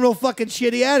general fucking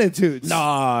shitty attitudes.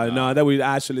 No, that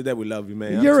would love you,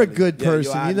 man. I'm You're a telling good your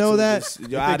person. You know that? your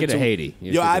thinking of attitude, Haiti.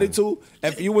 Your attitude.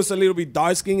 If you was a little bit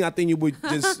dark skinned, I think you would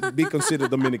just be considered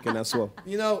Dominican as well.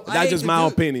 That's just my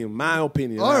opinion. My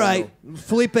opinion. All right.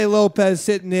 Felipe Lopez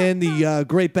sitting in, the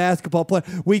great basketball player.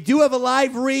 We do have a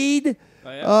live read.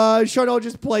 Sharno,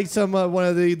 just play some one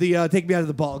of the Take Me Out of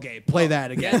the Ball Game. Play that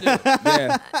again.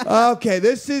 Yeah. Okay,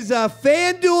 this is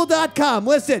FanDuel.com.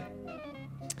 Listen,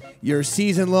 your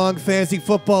season-long fantasy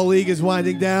football league is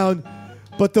winding down,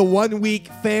 but the one-week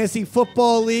fantasy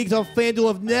football leagues on FanDuel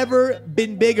have never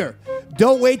been bigger.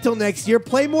 Don't wait till next year.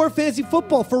 Play more fantasy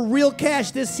football for real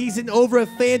cash this season over at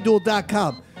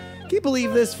FanDuel.com. Can you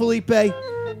believe this, Felipe?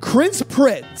 Chris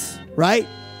Prince, right,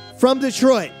 from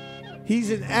Detroit.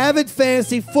 He's an avid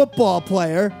fantasy football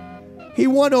player. He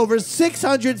won over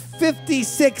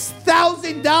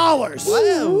 $656,000.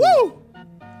 Wow. Woo!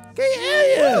 Can you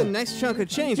hear A you? nice chunk of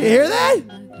change. Did you hear that?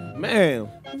 Man.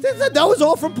 That was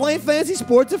all from playing fantasy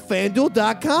sports at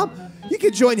FanDuel.com. You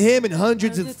can join him and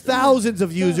hundreds of thousands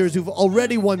of users who've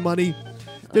already won money.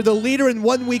 They're the leader in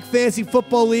one-week fantasy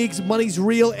football leagues. Money's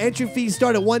real. Entry fees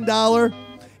start at $1.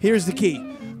 Here's the key.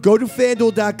 Go to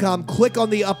FanDuel.com. Click on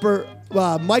the upper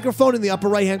microphone in the upper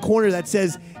right-hand corner that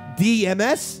says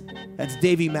DMS. That's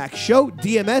Davey Mac Show.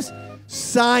 DMS.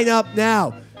 Sign up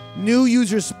now. New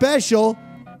user special.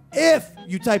 If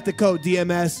you type the code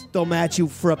DMS, they'll match you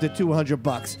for up to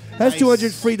 $200. That's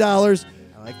 $200 free dollars.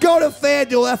 Go to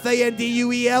FanDuel,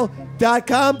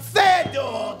 FanDuel.com.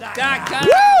 FanDuel.com.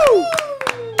 Woo!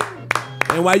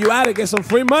 And while you at it, get some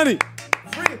free money.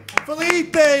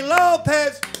 Felipe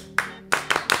Lopez.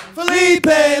 Felipe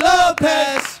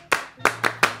Lopez.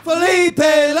 Felipe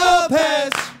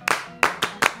Lopez.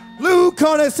 Lou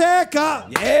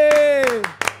Conaseca. Yeah.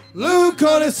 Lou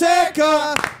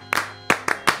Conaseca.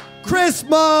 Chris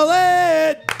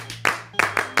Mullet.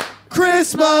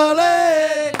 Chris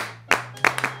Mullet.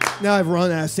 Now I've run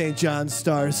out of St. John's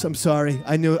stars. I'm sorry.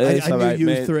 I knew It's all right, you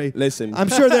man. three. Listen. I'm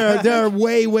sure there are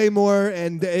way more,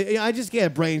 and I just get a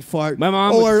brain fart. My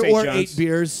mom or went to St. or John's. 8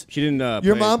 beers. She didn't.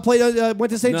 Your play. mom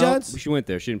went to St. No, John's. she went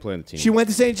there. She didn't play on the team. She went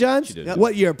to St. John's? She did.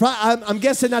 What year? I'm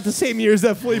guessing not the same years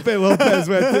that Felipe Lopez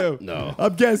went to. No.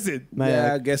 I'm guessing.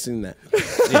 Yeah, I'm guessing that.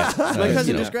 Yeah, My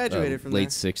cousin just graduated from late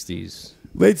there. 60s.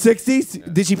 Late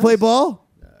 60s? Did she play ball?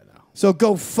 No. So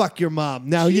go fuck your mom.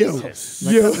 Now you.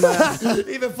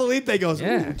 Even Felipe goes,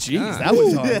 Yeah. ooh, jeez, God. that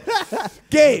was hard.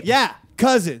 Gabe. Yeah.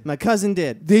 Cousin. My cousin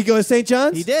did. Did he go to St.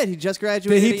 John's? He did. He just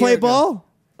graduated. Did he a play year ago.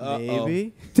 ball?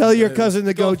 Maybe. Tell your cousin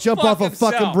to go jump fuck off a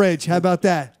fucking himself. bridge. How about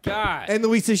that? God. And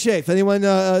Louisa Schaaf. Anyone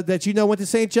that you know went to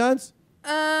St. John's?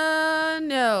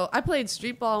 No. I played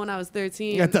street ball when I was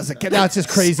 13. That doesn't count. That's just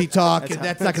crazy talk, and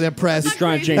that's not going to impress. Just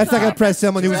try and change. That's not going to impress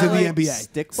someone who's in the NBA.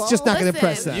 Stickball? It's just not going to Listen.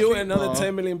 impress them. You and another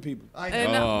 10 million people. And, You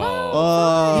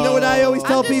know what I always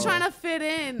tell I'm just people? trying to fit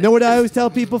in. Know what I always tell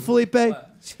people, Felipe?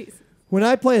 Jesus. When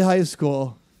I played high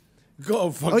school, Go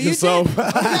fuck you yourself.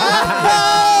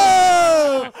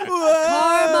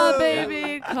 Karma,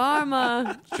 baby.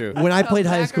 Karma. True. when I played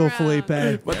high back school, around.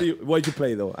 Felipe, What'd you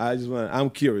play though? I'm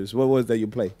curious. What was that you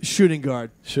play? shooting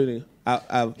guard. Shooting.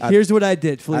 Here's what I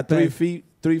did, at Felipe.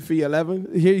 3 feet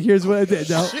 11. Here's what I did.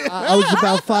 No, I was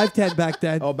about 5'10" back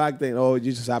then. Oh, back then. Oh,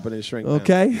 you just happened to shrink. now.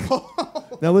 Okay.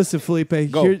 Now listen,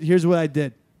 Felipe. Go. Here's what I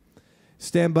did.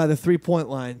 Stand by the 3-point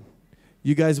line.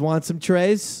 You guys want some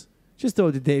trays? Just throw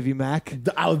it to Davey Mac.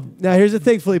 Now here's the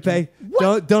thing, Felipe.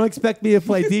 Don't expect me to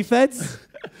play defense.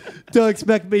 Don't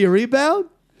expect me to rebound.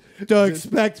 Don't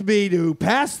expect me to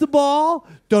pass the ball.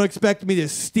 Don't expect me to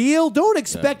steal. Don't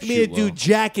expect me to shoot do well.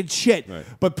 jack and shit. Right.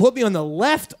 But put me on the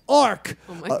left arc,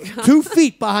 my God. 2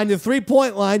 feet behind the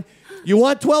 3-point line. You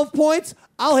want 12 points?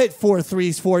 I'll hit 4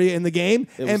 threes for you in the game,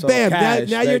 It and was bam! all cash,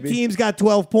 now your baby. team's got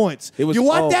 12 points. It was You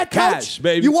want all that, cash, coach?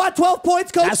 baby. You want 12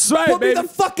 points, coach? That's right, Put me baby. the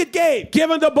fucking game. Give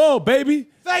him the ball, baby.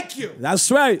 Thank you. That's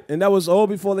right. And that was all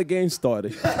before the game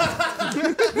started.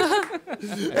 And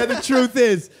the truth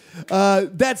is,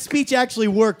 that speech actually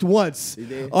worked once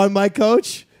on my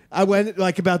coach. I went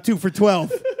like about 2 for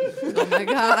 12. my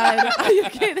God. Are you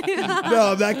kidding?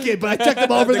 No, I'm not kidding, but I took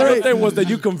them over The the good thing was that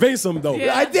you convinced him, though.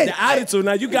 Yeah. I did. The attitude.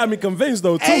 Now you got me convinced,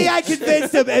 though, too. A, I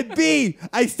convinced him, and B,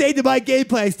 I stayed to my game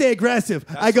plan. I stay aggressive.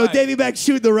 I go, right. Davey Mac,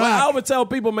 shoot the rock. Well, I would tell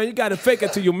people, man, you got to fake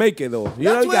it till you make it, though. You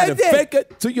know, That's you what I got to did. fake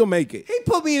it till you make it. He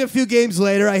put me in a few games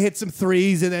later. I hit some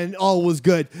threes, and then all was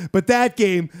good. But that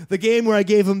game, the game where I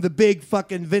gave him the big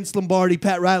fucking Vince Lombardi,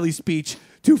 Pat Riley speech,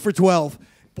 2 for 12.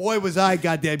 Boy, was I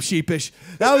goddamn sheepish.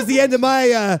 That was the end of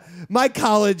my my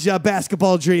college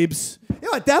basketball dreams. You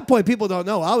know, at that point, people don't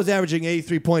know. I was averaging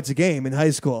 83 points a game in high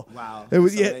school. Wow. It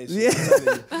was, That's yeah,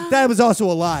 amazing. yeah. That was also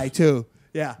a lie, too.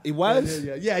 Yeah. It was?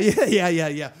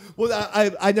 Yeah. Well,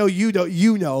 I know you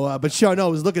know, but Charnot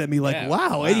was looking at me like, Yeah.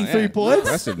 wow, Wow, 83 yeah. points?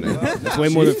 Impressive, man. That's way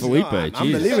more than Felipe. I'm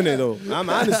Jeez. believing it, though.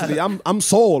 I'm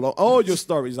sold on all your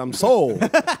stories. I'm sold.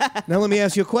 Now let me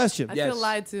ask you a question. I Yes. feel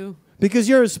lied to. Because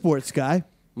you're a sports guy.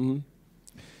 Mm-hmm.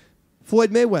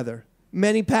 Floyd Mayweather,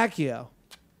 Manny Pacquiao,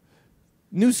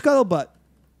 new scuttlebutt,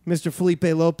 Mr. Felipe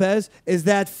Lopez, is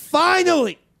that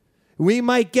finally we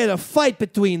might get a fight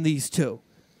between these two.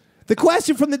 The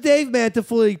question from the Dave Man to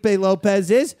Felipe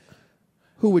Lopez is,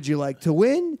 who would you like to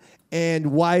win,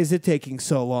 and why is it taking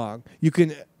so long? You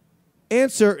can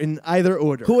answer in either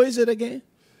order. Who is it again?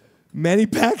 Manny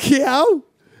Pacquiao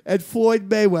and Floyd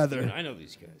Mayweather. I know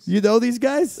these guys. You know these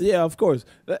guys? Yeah, of course.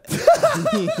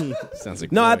 Sounds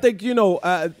like No, I Floyd. think,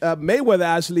 Mayweather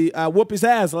actually whooped his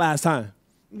ass last time.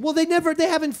 Well, they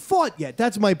haven't fought yet.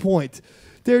 That's my point.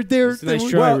 They're It's a nice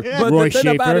try, Well, but Roy the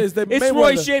thing about Schaefer. it is that It's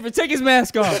Roy Mayweather- Schaefer. Take his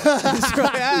mask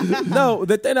off. No,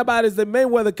 the thing about it is that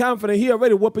Mayweather confident he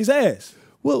already whooped his ass.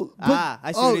 Well,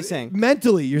 I see what he's saying.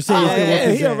 Mentally, you're saying he's Oh, gonna yeah, whoop Yeah,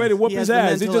 his he ass. already whooped He his has the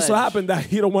ass. It mental just so edge. happened that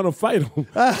he don't want to fight him.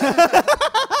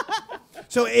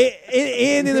 So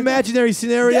in an imaginary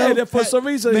scenario, Yeah, that for some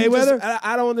reason, he Mayweather. just,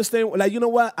 I don't understand. Like, you know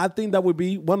what? I think that would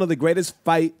be one of the greatest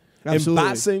fight in Absolutely.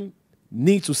 boxing.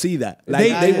 Need to see that. Like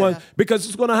They- they want, because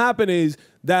what's gonna happen is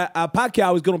that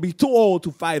Pacquiao is gonna be too old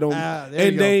to fight him, there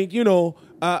and you then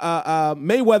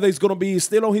Mayweather is gonna be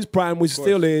still on his prime, which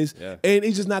still is, Yeah. and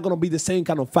it's just not gonna be the same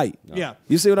kind of fight. Yeah.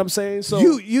 You see what I'm saying? So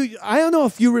you I don't know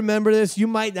if you remember this. You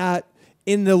might not.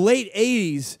 In the late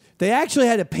 '80s, they actually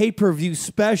had a pay-per-view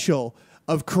special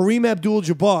of Kareem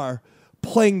Abdul-Jabbar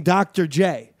playing Dr.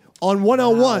 J. On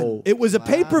 101, Wow. it was a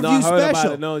pay-per-view No, I heard about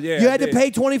special. it. No, yeah, you I had to did.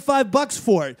 pay $25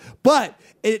 for it. But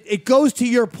it goes to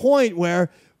your point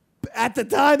where at the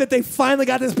time that they finally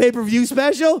got this pay-per-view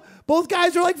special, both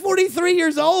guys are like 43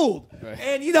 years old.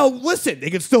 And, listen, they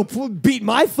can still beat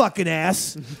my fucking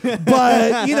ass.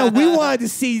 But, we wanted to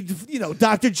see,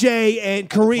 Dr. J and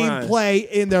Kareem Prime. play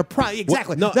in their prime.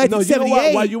 Exactly. No, you know 1978.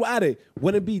 what? While you at it,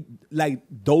 wouldn't it be like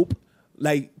dope?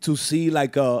 Like to see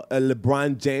like a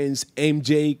LeBron James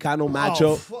MJ kind of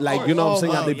matchup, like you know what I'm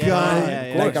saying, at the God.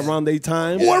 prime, like around their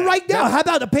time. Or right now, how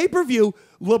about a pay-per-view,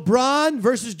 LeBron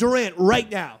versus Durant right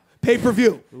now?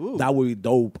 Pay-per-view. That would be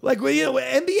dope. Like,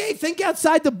 NBA, think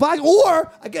outside the box.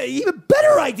 Or, I got an even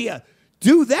better idea.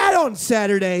 Do that on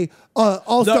Saturday,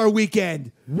 All-Star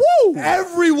Weekend. Woo!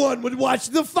 Everyone would watch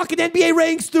the fucking NBA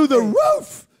ratings through the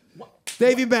roof.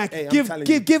 Davey Mac, Hey, I'm give telling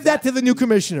you, that to the the new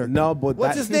commissioner. No, but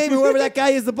What's that- his name? Whoever that guy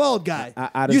is, the bald guy.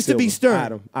 Adam Used to be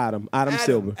Silver. Stern. Adam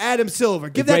Silver. Adam Silver.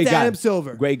 Give that Great to guy. Adam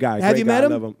Silver. Great guy. Have great you guy. met I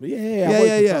him? love him. Yeah, Yeah, I worked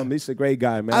with yeah. him. He's a great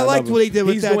guy, man. I liked love what him. he did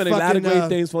with He's that doing a lot of fucking, great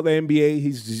things for the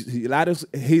NBA. A lot of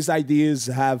his ideas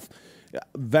have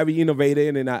very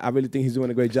innovative, and I really think he's doing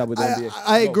a great job with the NBA.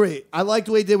 I agree. I liked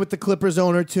what he did with the Clippers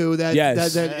owner too. That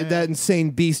Yes. that insane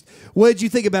beast. What did you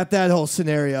think about that whole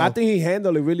scenario? I think he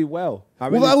handled it really well. I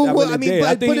really, Well, I really I mean, did. but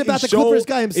I think what about he the Clippers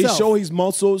guy himself? He showed his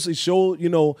muscles. He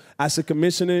showed, as a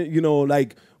commissioner,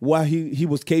 like what he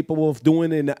was capable of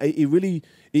doing, and he really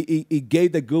he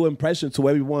gave the good impression to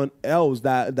everyone else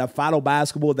that follow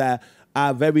basketball, that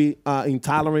are very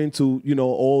intolerant to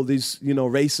all this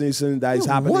racism that is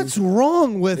happening. What's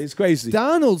wrong with It's crazy.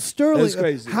 Donald Sterling? It's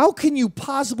crazy. How can you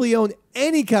possibly own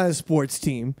any kind of sports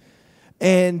team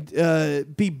and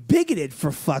be bigoted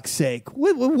for fuck's sake?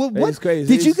 What? It's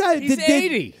crazy. Did you guys? He's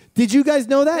 80. Did you guys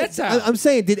know that? That's how- I'm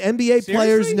saying, did NBA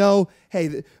players Seriously? know?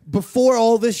 Hey, before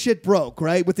all this shit broke,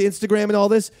 right, with the Instagram and all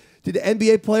this, did the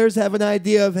NBA players have an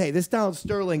idea of, hey, this Donald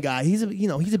Sterling guy, he's a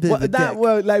bit of a dick.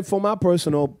 Well, like from my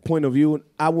personal point of view,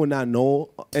 I would not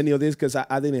know any of this because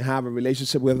I didn't have a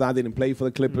relationship with them. I didn't play for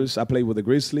the Clippers. I played with the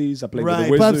Grizzlies. I played with the Right,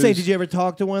 Wizards. but I'm saying, did you ever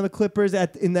talk to one of the Clippers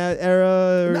in that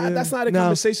era? Or, Nah, that's not a No.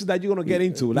 conversation that you're gonna get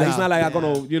into. Like, it's No. not like I'm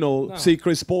gonna, see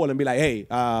Chris Paul and be like, "Hey,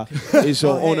 is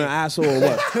your owner asshole or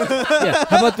what?" Yeah.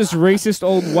 How about this racist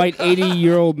old white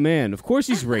 80-year-old man? Of course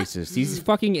he's racist. He's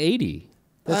fucking 80.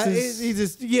 He's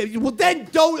just, yeah. Well, then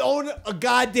don't own a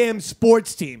goddamn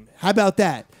sports team. How about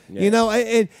that?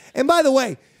 Yeah. And by the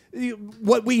way,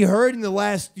 what we heard in the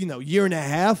last year and a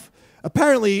half,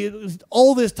 apparently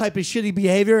all this type of shitty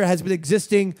behavior has been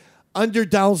existing under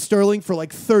Donald Sterling for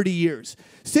like 30 years.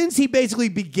 Since he basically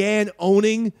began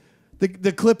owning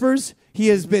the Clippers, he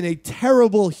has been a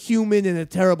terrible human and a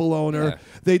terrible owner.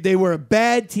 Yeah. They were a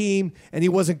bad team, and he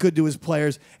wasn't good to his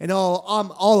players. And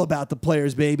I'm all about the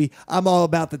players, baby. I'm all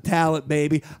about the talent,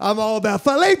 baby. I'm all about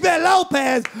Felipe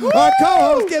Lopez, our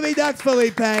co-host. Give me ducks,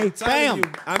 Felipe. Bam.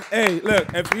 Hey, look,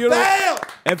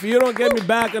 if you don't get me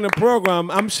back in the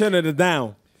program, I'm shutting it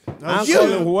down. I'm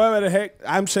calling whoever the heck.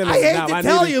 I'm shutting it down. I hate to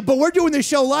tell you, but we're doing this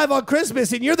show live on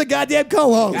Christmas, and you're the goddamn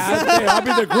co-host. I'll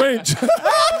be the Grinch.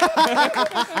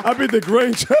 I'll be the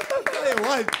Grinch. Tell you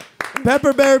what,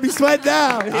 Pepper better be sweat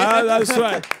down. That's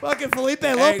right. Fucking Felipe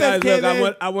Lopez Hey guys, came in.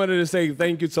 look, I wanted to say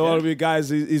thank you to all of you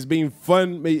guys. It's been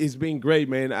fun. It's been great,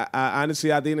 man. I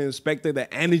honestly, I didn't expect it,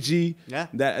 the energy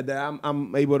that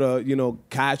I'm able to,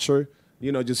 capture.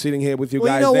 Just sitting here with you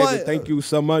guys, David. What? Thank you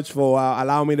so much for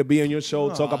allowing me to be on your show,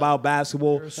 talk about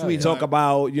basketball, talk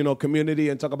about, community,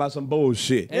 and talk about some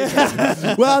bullshit.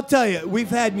 Well, I'll tell you, we've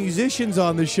had musicians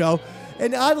on the show,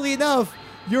 and oddly enough,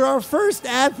 you're our first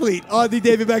athlete on the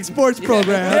Davey Mac Sports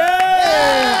Program.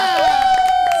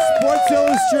 Sports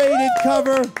Illustrated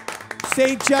cover,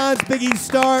 St. John's Big East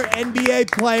star,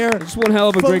 NBA player. Just one hell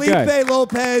of a great guy. Felipe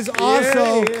Lopez,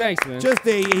 also Thanks, man. just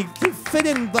he fit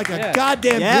in like a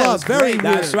goddamn glove. Very weird.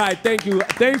 That's right. Thank you.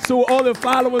 Thanks to all the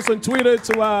followers on Twitter,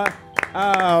 to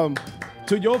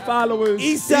your followers,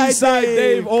 Eastside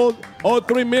Dave, all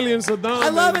 3 million so done. I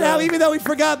love it how even though he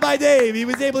forgot my name, he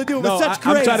was able to do it with such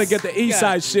grace. I'm trying to get the East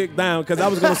Side shit down because I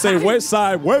was going to say West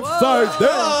Side,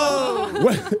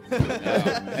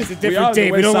 It's a different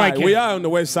Dave. We don't like it. We are on the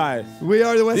West Side. We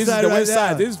are the West Side. This is the right West now.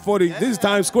 Side. This is 40. This is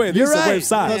Times Square. This is the West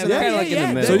Side.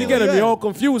 Yeah. So you're getting me all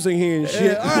confusing here and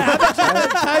shit. All right, how about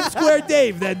you Times Square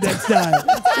Dave then next time?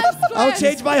 I'll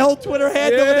change my whole Twitter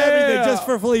handle and everything just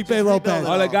for Felipe Lopez.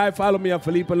 All the guys follow me at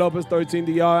Felipe Lopez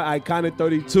 13DR, Iconic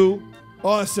 32.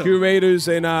 Awesome. Curators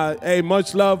and hey,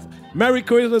 much love. Merry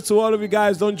Christmas to all of you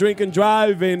guys. Don't drink and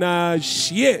drive and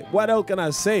shit. What else can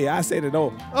I say? I said it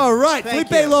all. All right,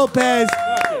 Felipe Lopez,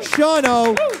 Sean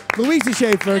O, Louisa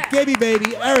Schaefer, Gaby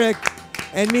Baby, Eric,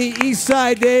 and me,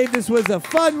 Eastside Dave. This was a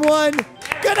fun one.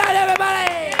 Good night, everybody.